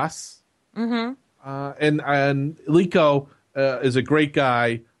like us. And Lico is a great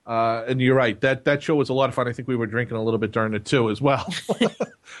guy. And you're right. That show was a lot of fun. I think we were drinking a little bit during it too, as well.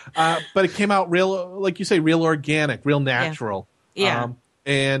 But it came out real, like you say, real organic, real natural. Yeah.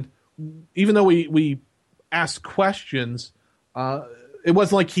 And even though we asked questions, it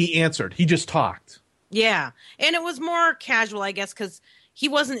wasn't like he answered. He just talked. Yeah. And it was more casual, I guess, because he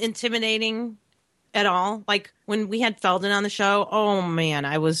wasn't intimidating at all. Like when we had Felden on the show, oh man,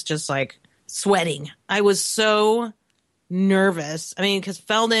 I was just like sweating. I was so nervous. I mean, because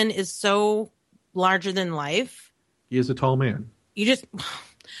Felden is so larger than life. He is a tall man. I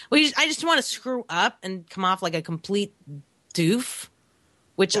just want to screw up and come off like a complete doof,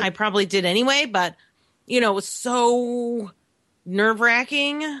 which I probably did anyway, but it was so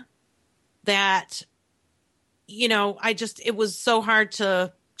nerve-wracking that, it was so hard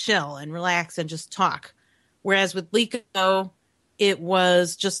to chill and relax and just talk. Whereas with Lico, it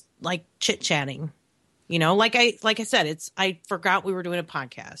was just like chit-chatting. Like I said, I forgot we were doing a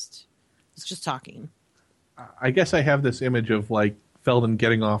podcast. It's just talking. I guess I have this image of like Felden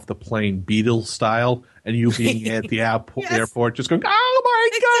getting off the plane Beatles style and you being at the airport just going, oh my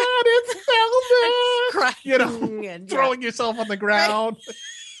God, it's Felden! And throwing yourself on the ground. Right.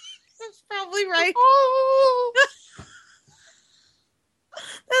 That's probably right. Oh.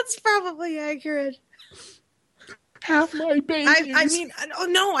 That's probably accurate. Have my babies. I mean,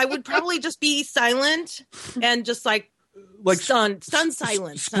 no, I would probably just be silent and just like stun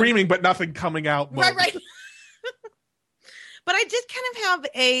silence. Screaming, but nothing coming out. Right. But I did kind of have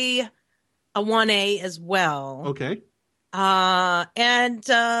a 1A as well. Okay. And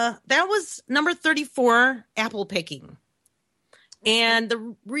that was number 34, apple picking. And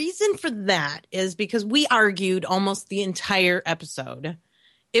the reason for that is because we argued almost the entire episode.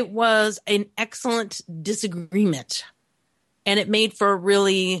 It was an excellent disagreement. And it made for a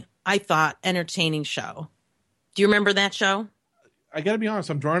really, I thought, entertaining show. Do you remember that show? I got to be honest,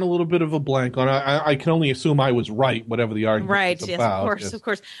 I'm drawing a little bit of a blank on it. I can only assume I was right, whatever the argument was about. Yes, of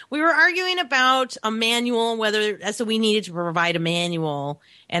course. We were arguing about a manual, so we needed to provide a manual.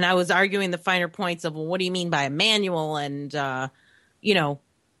 And I was arguing the finer points of, well, what do you mean by a manual? And,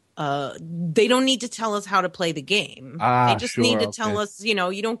 they don't need to tell us how to play the game. They just need to tell us,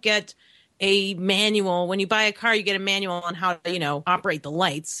 you don't get a manual. When you buy a car, you get a manual on how to, operate the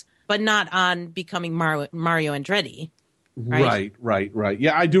lights, but not on becoming Mario Andretti. Right.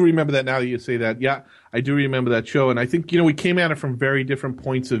 Yeah, I do remember that now that you say that. Yeah, I do remember that show. And I think, we came at it from very different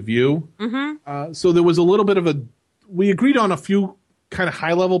points of view. Mm-hmm. So there was a little bit of we agreed on a few kind of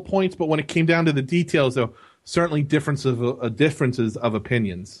high-level points, but when it came down to the details, though, certainly differences of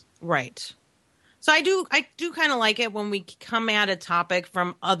opinions. Right. So I do kind of like it when we come at a topic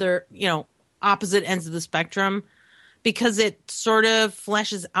from other, opposite ends of the spectrum, because it sort of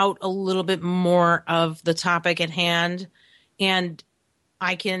fleshes out a little bit more of the topic at hand. And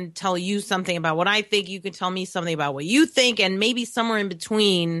I can tell you something about what I think. You can tell me something about what you think. And maybe somewhere in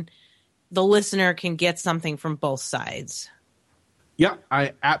between, the listener can get something from both sides. Yeah,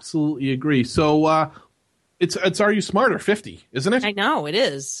 I absolutely agree. So It's Are You Smart or 50, isn't it? I know, it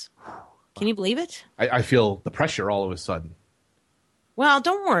is. Can you believe it? I feel the pressure all of a sudden. Well,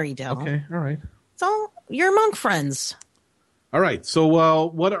 don't worry, Del. Okay, all right. It's all, you're among friends. All right, so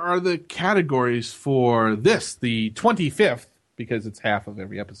what are the categories for this, the 25th, because it's half of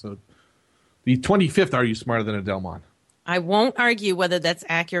every episode, the 25th Are You Smarter Than a Dellmon? I won't argue whether that's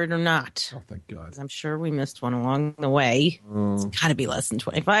accurate or not. Oh, thank God. I'm sure we missed one along the way. It's got to be less than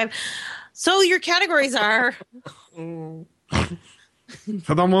 25. So your categories are... To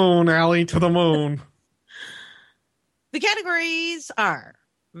the moon, Allie, to the moon. The categories are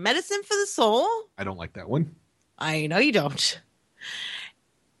Medicine for the Soul. I don't like that one. I know you don't.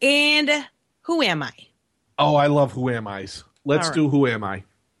 And Who Am I? Oh, I love Who Am I's. Let's do Who Am I?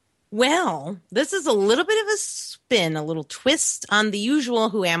 Well, this is a little bit of a spin, a little twist on the usual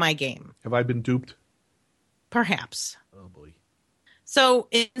Who Am I game. Have I been duped? Perhaps. Oh, boy. So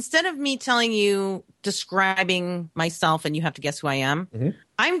instead of me telling you, describing myself, and you have to guess who I am,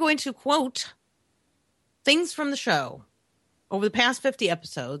 I'm going to quote things from the show over the past 50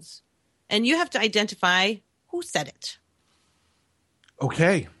 episodes, and you have to identify who said it.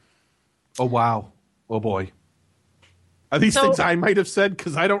 Okay. Oh, wow. Oh, boy. Are these things I might have said?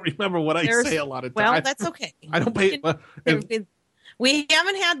 Because I don't remember what I say a lot of times. Well, that's okay. I don't pay... We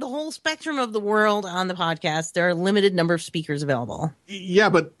haven't had the whole spectrum of the world on the podcast. There are a limited number of speakers available. Yeah,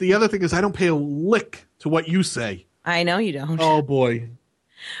 but the other thing is I don't pay a lick to what you say. I know you don't. Oh, boy.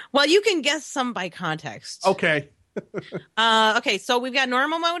 Well, you can guess some by context. Okay. Okay, so we've got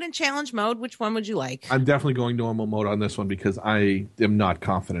normal mode and challenge mode. Which one would you like? I'm definitely going normal mode on this one because I am not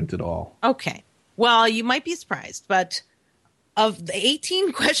confident at all. Okay. Well, you might be surprised, but of the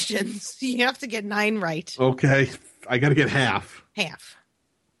 18 questions, you have to get 9 right. Okay. I got to get half. Half.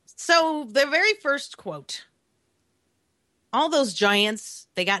 So the very first quote. All those giants,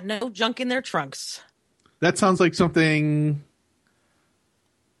 they got no junk in their trunks. That sounds like something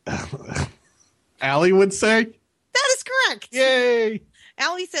Allie would say. That is correct. Yay.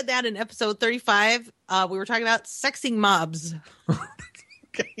 Allie said that in episode 35. We were talking about sexing mobs.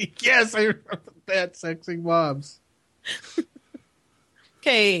 Okay. Yes, I remember that. Sexing mobs.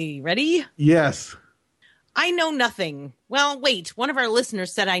 Okay, ready? Yes. I know nothing. Well, wait. One of our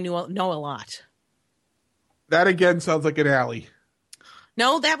listeners said I know a lot. That again sounds like an Allie.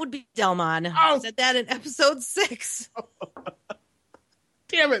 No, that would be Dellmon. Oh. Said that in episode 6.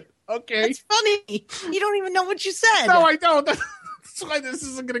 Damn it. Okay. That's funny. You don't even know what you said. No, I don't. That's why this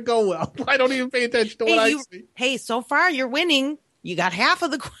isn't going to go well. I don't even pay attention to what I say. Hey, so far you're winning. You got half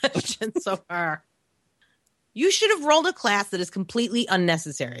of the questions so far. You should have rolled a class that is completely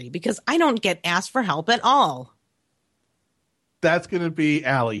unnecessary because I don't get asked for help at all. That's going to be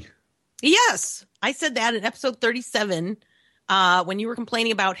Allie. Yes. I said that in episode 37 when you were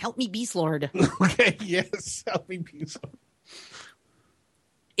complaining about Help Me Beast Lord. Okay, yes. Help me, Beast Lord.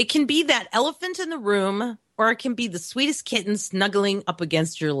 It can be that elephant in the room, or it can be the sweetest kitten snuggling up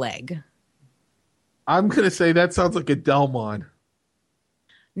against your leg. I'm going to say that sounds like a Dellmon.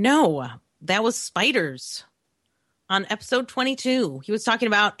 No, that was Spiders. On episode 22, he was talking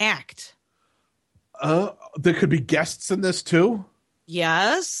about ACT. There could be guests in this too?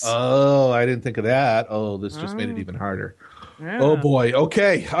 Yes. Oh, I didn't think of that. Oh, this just made it even harder. Yeah. Oh, boy.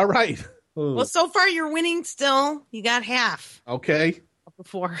 Okay. All right. Ooh. Well, so far you're winning still. You got half. Okay.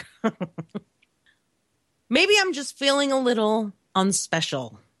 Before. Maybe I'm just feeling a little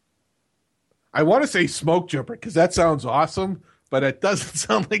unspecial. I want to say smoke jumper because that sounds awesome, but it doesn't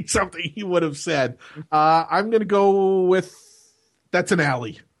sound like something he would have said. I'm going to go with that's an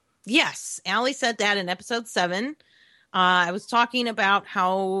Allie. Yes, Allie said that in episode 7. I was talking about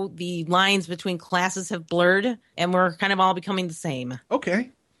how the lines between classes have blurred and we're kind of all becoming the same.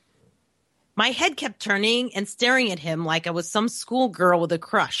 Okay. My head kept turning and staring at him like I was some schoolgirl with a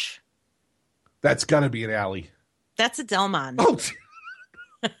crush. That's got to be an Allie. That's a Dellmon. Oh,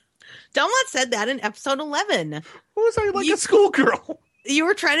 Dellmon said that in episode 11. What was I like a schoolgirl? You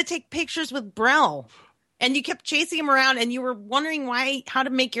were trying to take pictures with Brell, and you kept chasing him around, and you were wondering how to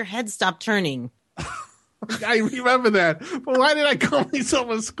make your head stop turning. I remember that. But why did I call myself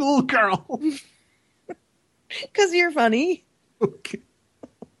a schoolgirl? Because you're funny. Okay.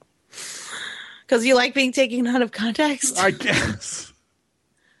 Because you like being taken out of context? I guess.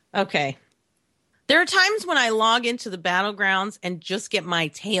 Okay. There are times when I log into the battlegrounds and just get my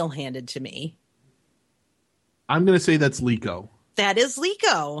tail handed to me. I'm going to say that's Lico. That is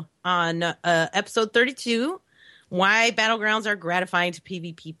Lico on episode 32, Why Battlegrounds Are Gratifying to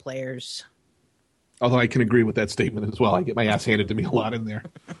PvP Players. Although I can agree with that statement as well. I get my ass handed to me a lot in there.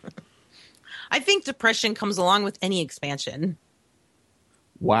 I think depression comes along with any expansion.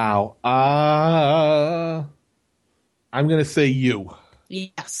 Wow. I'm going to say you.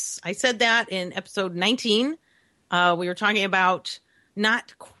 Yes, I said that in episode 19. We were talking about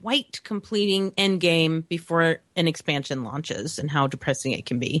not quite completing Endgame before an expansion launches and how depressing it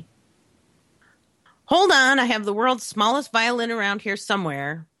can be. Hold on, I have the world's smallest violin around here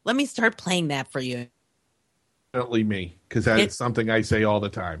somewhere. Let me start playing that for you. Definitely me, because that's something I say all the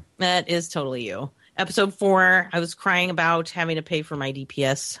time. That is totally you. Episode 4, I was crying about having to pay for my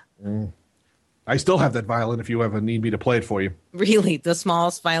DPS. I still have that violin if you ever need me to play it for you. Really, the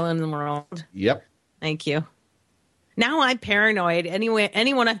smallest violin in the world. Yep. Thank you. Now I'm paranoid. Anyway,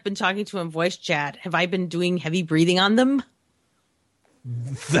 anyone I've been talking to in voice chat, have I been doing heavy breathing on them?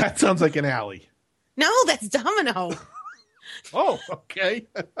 That sounds like an alley. No, that's Domino. Oh, okay.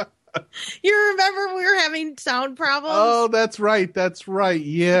 You remember we were having sound problems? Oh, that's right. That's right.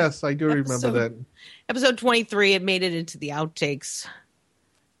 Yes, I do remember that. Episode 23, it made it into the outtakes.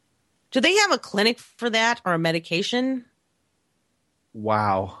 Do they have a clinic for that or a medication?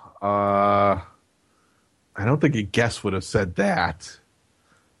 Wow. I don't think a guest would have said that.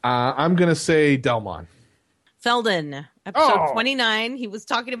 I'm going to say Dellmon. Feldon, episode 29, he was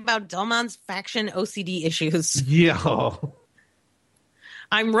talking about Dellmon's faction OCD issues. Yeah.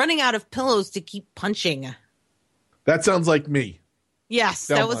 I'm running out of pillows to keep punching. That sounds like me. Yes,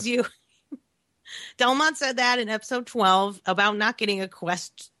 Dellmon. that was you. Dellmon said that in episode 12 about not getting a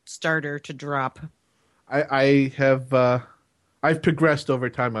quest starter to drop. I've progressed over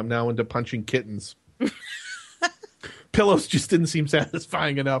time. I'm now into punching kittens. Pillows just didn't seem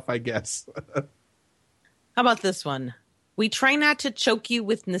satisfying enough, I guess. How about this one? We try not to choke you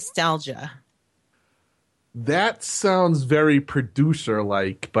with nostalgia. That sounds very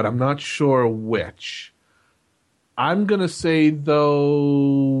producer-like, but I'm not sure which. I'm going to say,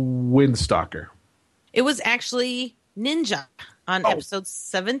 though, Windstalker. It was actually Ninja on episode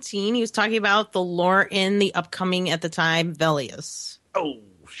 17. He was talking about the lore in the upcoming, at the time, Velius. Oh,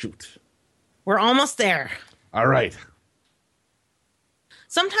 shoot. We're almost there. All right.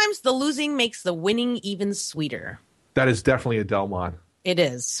 Sometimes the losing makes the winning even sweeter. That is definitely a Dellmon. It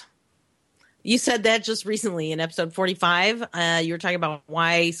is. You said that just recently in episode 45. You were talking about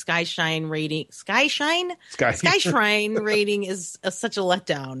why Skyshrine rating is such a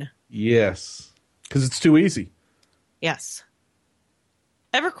letdown. Yes, because it's too easy. Yes.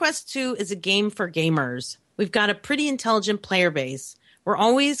 EverQuest 2 is a game for gamers. We've got a pretty intelligent player base. We're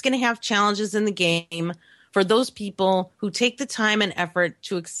always going to have challenges in the game for those people who take the time and effort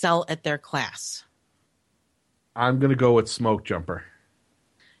to excel at their class. I'm going to go with Smoke Jumper.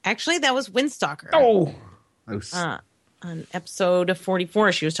 Actually, that was Windstalker. Oh! On episode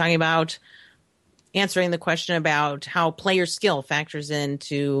 44, she was talking about answering the question about how player skill factors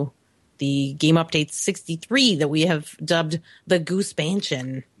into the Game Update 63 that we have dubbed the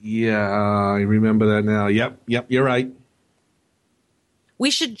Goosepansion. Yeah, I remember that now. Yep, you're right. We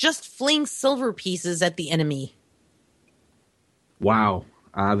should just fling silver pieces at the enemy. Wow,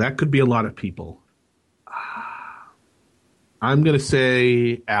 that could be a lot of people. I'm going to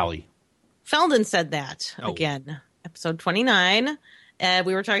say Allie. Feldon said that again. Episode 29.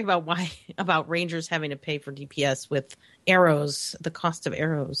 We were talking about Rangers having to pay for DPS with arrows, the cost of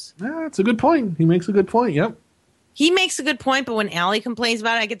arrows. That's a good point. He makes a good point, yep. He makes a good point, but when Allie complains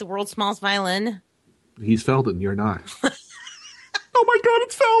about it, I get the world's smallest violin. He's Feldon, you're not. Oh my God,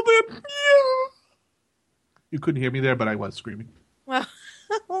 it's Feldon! Yeah! You couldn't hear me there, but I was screaming. Well,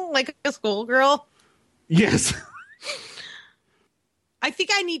 like a schoolgirl. Yes. I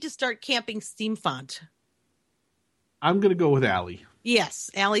think I need to start camping Steam Font. I'm going to go with Allie. Yes,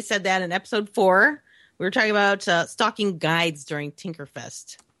 Allie said that in episode 4. We were talking about stalking guides during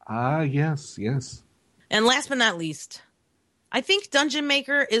Tinkerfest. Yes. And last but not least, I think Dungeon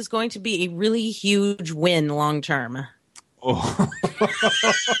Maker is going to be a really huge win long term. Oh.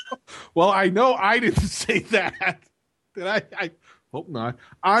 Well, I know I didn't say that. Did I? I hope not.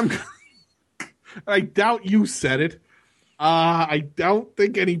 I doubt you said it. I don't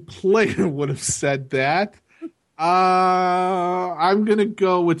think any player would have said that. I'm going to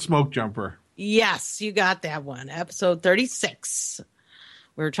go with Smoke Jumper. Yes, you got that one. Episode 36.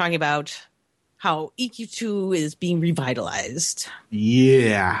 We were talking about how EQ2 is being revitalized.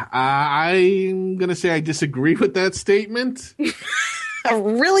 Yeah. I'm going to say I disagree with that statement. A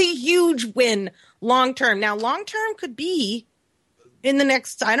really huge win long term. Now, long term could be in the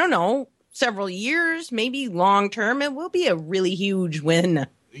next, I don't know, several years, maybe long term. It will be a really huge win.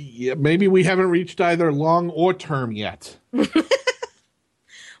 Yeah, maybe we haven't reached either long or term yet.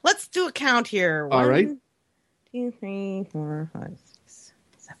 Let's do a count here. All right. 1, 2, 3, 4, 5, 6,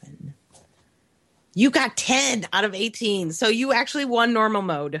 7. You got 10 out of 18. So you actually won normal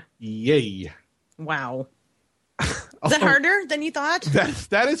mode. Yay. Wow. Is that harder than you thought?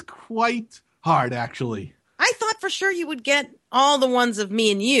 That is quite hard, actually. I thought for sure you would get all the ones of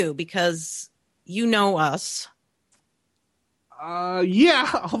me and you because you know us. Yeah,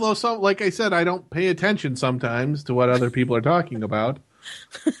 although, like I said, I don't pay attention sometimes to what other people are talking about.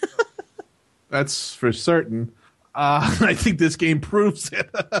 That's for certain. I think this game proves it,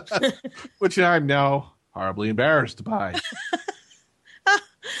 which I'm now horribly embarrassed by.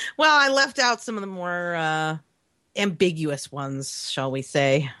 Well, I left out some of the more ambiguous ones, shall we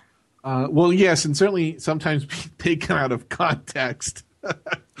say. Well, yes, and certainly sometimes being taken out of context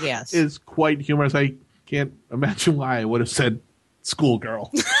Yes. is quite humorous. I can't imagine why I would have said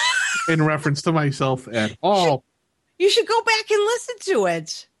schoolgirl in reference to myself at all. You should go back and listen to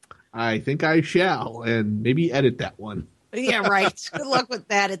it. I think I shall, and maybe edit that one. Yeah, right. Good luck with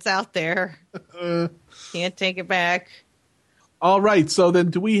that. It's out there. Can't take it back. All right, so then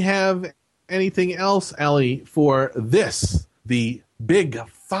do we have anything else, Allie, for this, the big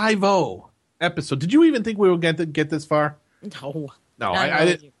 5-0 episode? Did you even think we would get this far? No. No,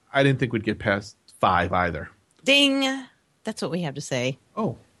 I didn't think we'd get past 5 either. Ding. That's what we have to say.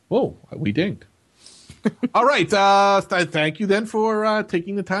 Oh, whoa, we dinged. All right. Thank you then for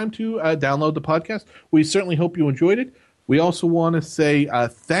taking the time to download the podcast. We certainly hope you enjoyed it. We also want to say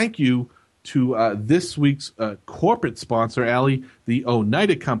thank you to this week's corporate sponsor, Allie, the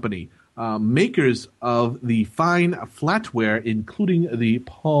Oneida Company, makers of the fine flatware, including the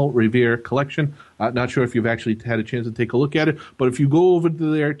Paul Revere collection. Not sure if you've actually had a chance to take a look at it, but if you go over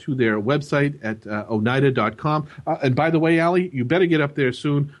there to their website at oneida.com, and by the way, Allie, you better get up there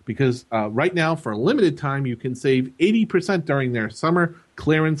soon because right now, for a limited time, you can save 80% during their summer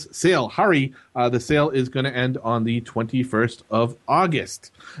clearance sale. Hurry, the sale is going to end on the 21st of August.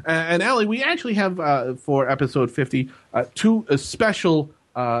 And Allie, we actually have, for episode 50, two special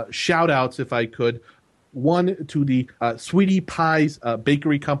shout-outs, if I could. One to the Sweetie Pies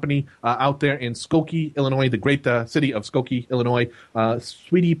Bakery Company out there in Skokie, Illinois, the great city of Skokie, Illinois.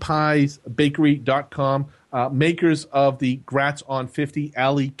 SweetiePiesBakery.com, makers of the Grats on 50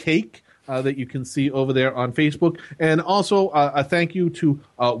 Alley Cake that you can see over there on Facebook. And also a thank you to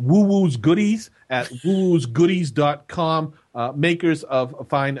Woo Woo's Goodies at woowoosgoodies.com, makers of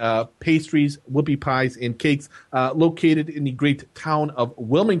fine pastries, whoopie pies, and cakes, located in the great town of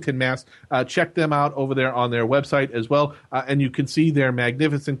Wilmington, Mass. Check them out over there on their website as well. And you can see their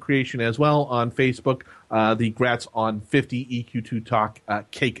magnificent creation as well on Facebook, the Grats on 50 EQ2 Talk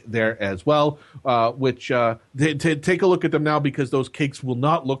cake there as well, which take a look at them now because those cakes will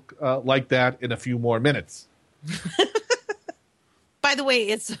not look like that in a few more minutes. By the way,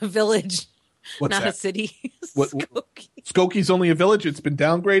 it's a village. What's not that? a city. Skokie. Skokie's only a village. It's been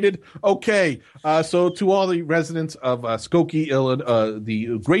downgraded. Okay. So to all the residents of Skokie, Illinois,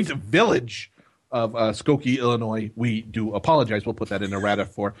 the great village of Skokie, Illinois, we do apologize. We'll put that in errata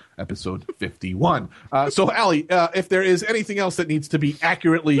for episode 51. So, Allie, if there is anything else that needs to be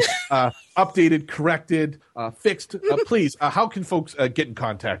accurately updated, corrected, fixed, please, how can folks get in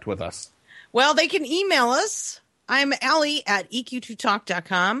contact with us? Well, they can email us. I'm Allie at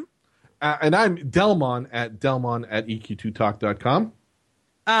EQ2Talk.com. And I'm Dellmon at EQ2Talk.com.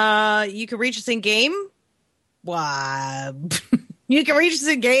 You can reach us in game. You can reach us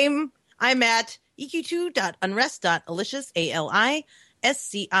in game. I'm at EQ2.unrest.Aliscious,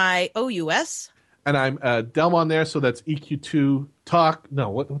 ALISCIOUS. And I'm Dellmon there, so that's EQ2 Talk. No,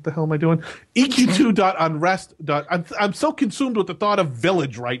 what the hell am I doing? EQ2.unrest. I'm so consumed with the thought of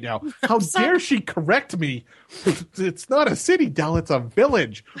village right now. How dare she correct me? It's not a city, Dell. It's a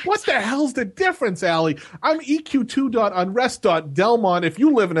village. What the hell's the difference, Allie? I'm EQ2.unrest.Dellmon. If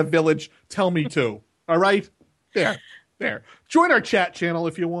you live in a village, tell me too. All right? There. Join our chat channel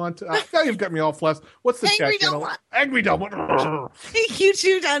if you want. Now you've got me all flustered. What's the Angry chat channel? Dellmon. Angry Dellmon.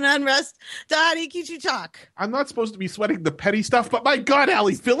 EQ2.unrest.EQ2Talk. I'm not supposed to be sweating the petty stuff, but my God,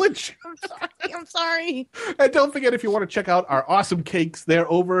 Allie's Village. I'm sorry. And don't forget, if you want to check out our awesome cakes,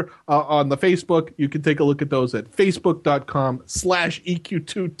 they're over on the Facebook. You can take a look at those at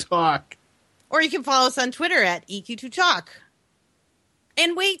facebook.com/EQ2Talk. Or you can follow us on Twitter at EQ2Talk.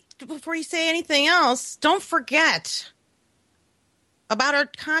 And wait, before you say anything else, don't forget about our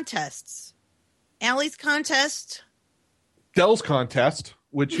contests. Allie's contest. Dell's contest,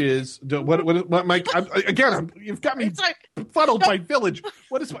 which is what Mike? You've got me fuddled by village.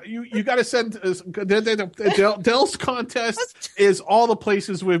 What is you got to send? Dell's contest is all the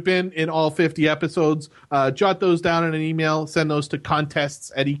places we've been in all 50 episodes. Jot those down in an email. Send those to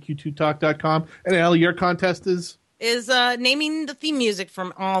contests@eq2talk.com. And Allie, your contest is. is naming the theme music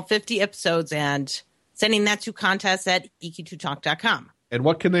from all 50 episodes and sending that to contest at EQ2talk.com. And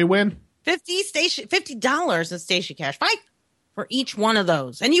what can they win? $50 in station cash, right? For each one of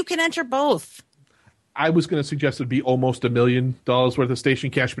those. And you can enter both. I was going to suggest it'd be almost $1 million worth of station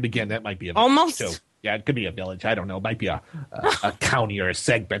cash, but again, that might be a village almost. too. Yeah, it could be a village. I don't know. It might be a county or a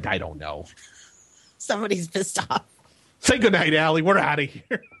segment. I don't know. Somebody's pissed off. Say goodnight, Allie. We're out of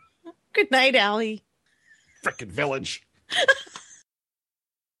here. Good night, Allie. Frickin' village.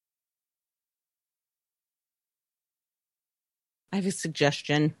 I have a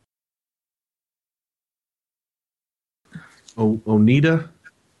suggestion. Onida?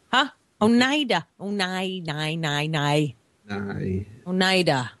 Huh? Oneida. Oneida.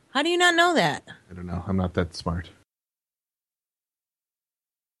 Oneida. How do you not know that? I don't know. I'm not that smart.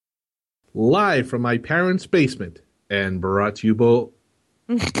 Live from my parents' basement and brought to you both.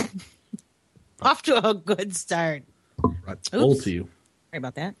 Off to a good start. Both to you. Sorry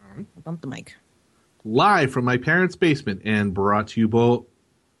about that. I bumped the mic. Live from my parents' basement and brought to you both.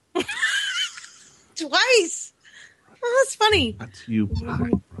 Twice. Oh, that's funny. Brought to you.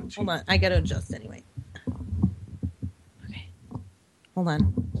 Hold on. I got to adjust anyway. Okay. Hold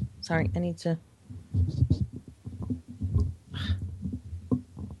on. Sorry. I need to.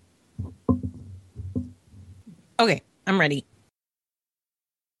 Okay. I'm ready.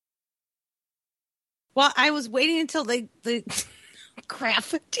 Well, I was waiting until they crap.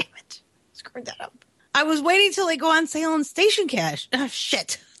 Damn it. Screwed that up. I was waiting until they go on sale on Station Cash. Oh,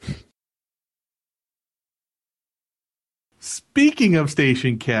 shit. Speaking of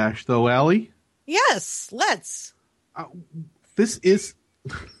Station Cash, though, Allie. Yes, let's. This is.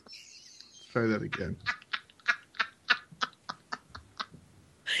 Try that again.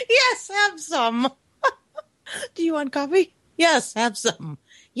 Yes, have some. Do you want coffee? Yes, have some.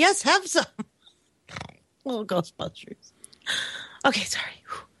 Yes, have some. Little Ghostbusters. Okay, sorry.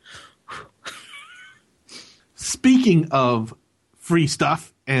 Speaking of free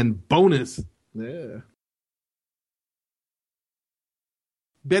stuff and bonus. Yeah.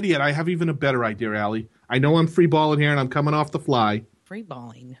 Better yet, I have even a better idea, Allie. I know I'm free balling here and I'm coming off the fly. Free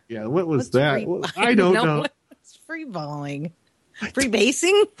balling. Yeah, what was that? I don't know. What's free balling? Free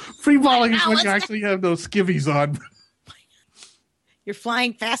basing? Free balling is when you actually have those skivvies on. You're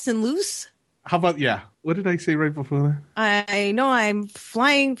flying fast and loose? How about, yeah. What did I say right before that? I know I'm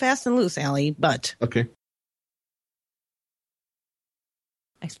flying fast and loose, Allie, but. Okay.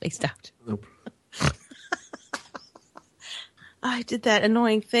 I spaced out. Nope. I did that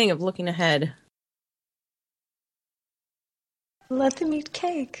annoying thing of looking ahead. Let them eat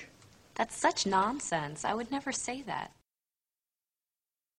cake. That's such nonsense. I would never say that.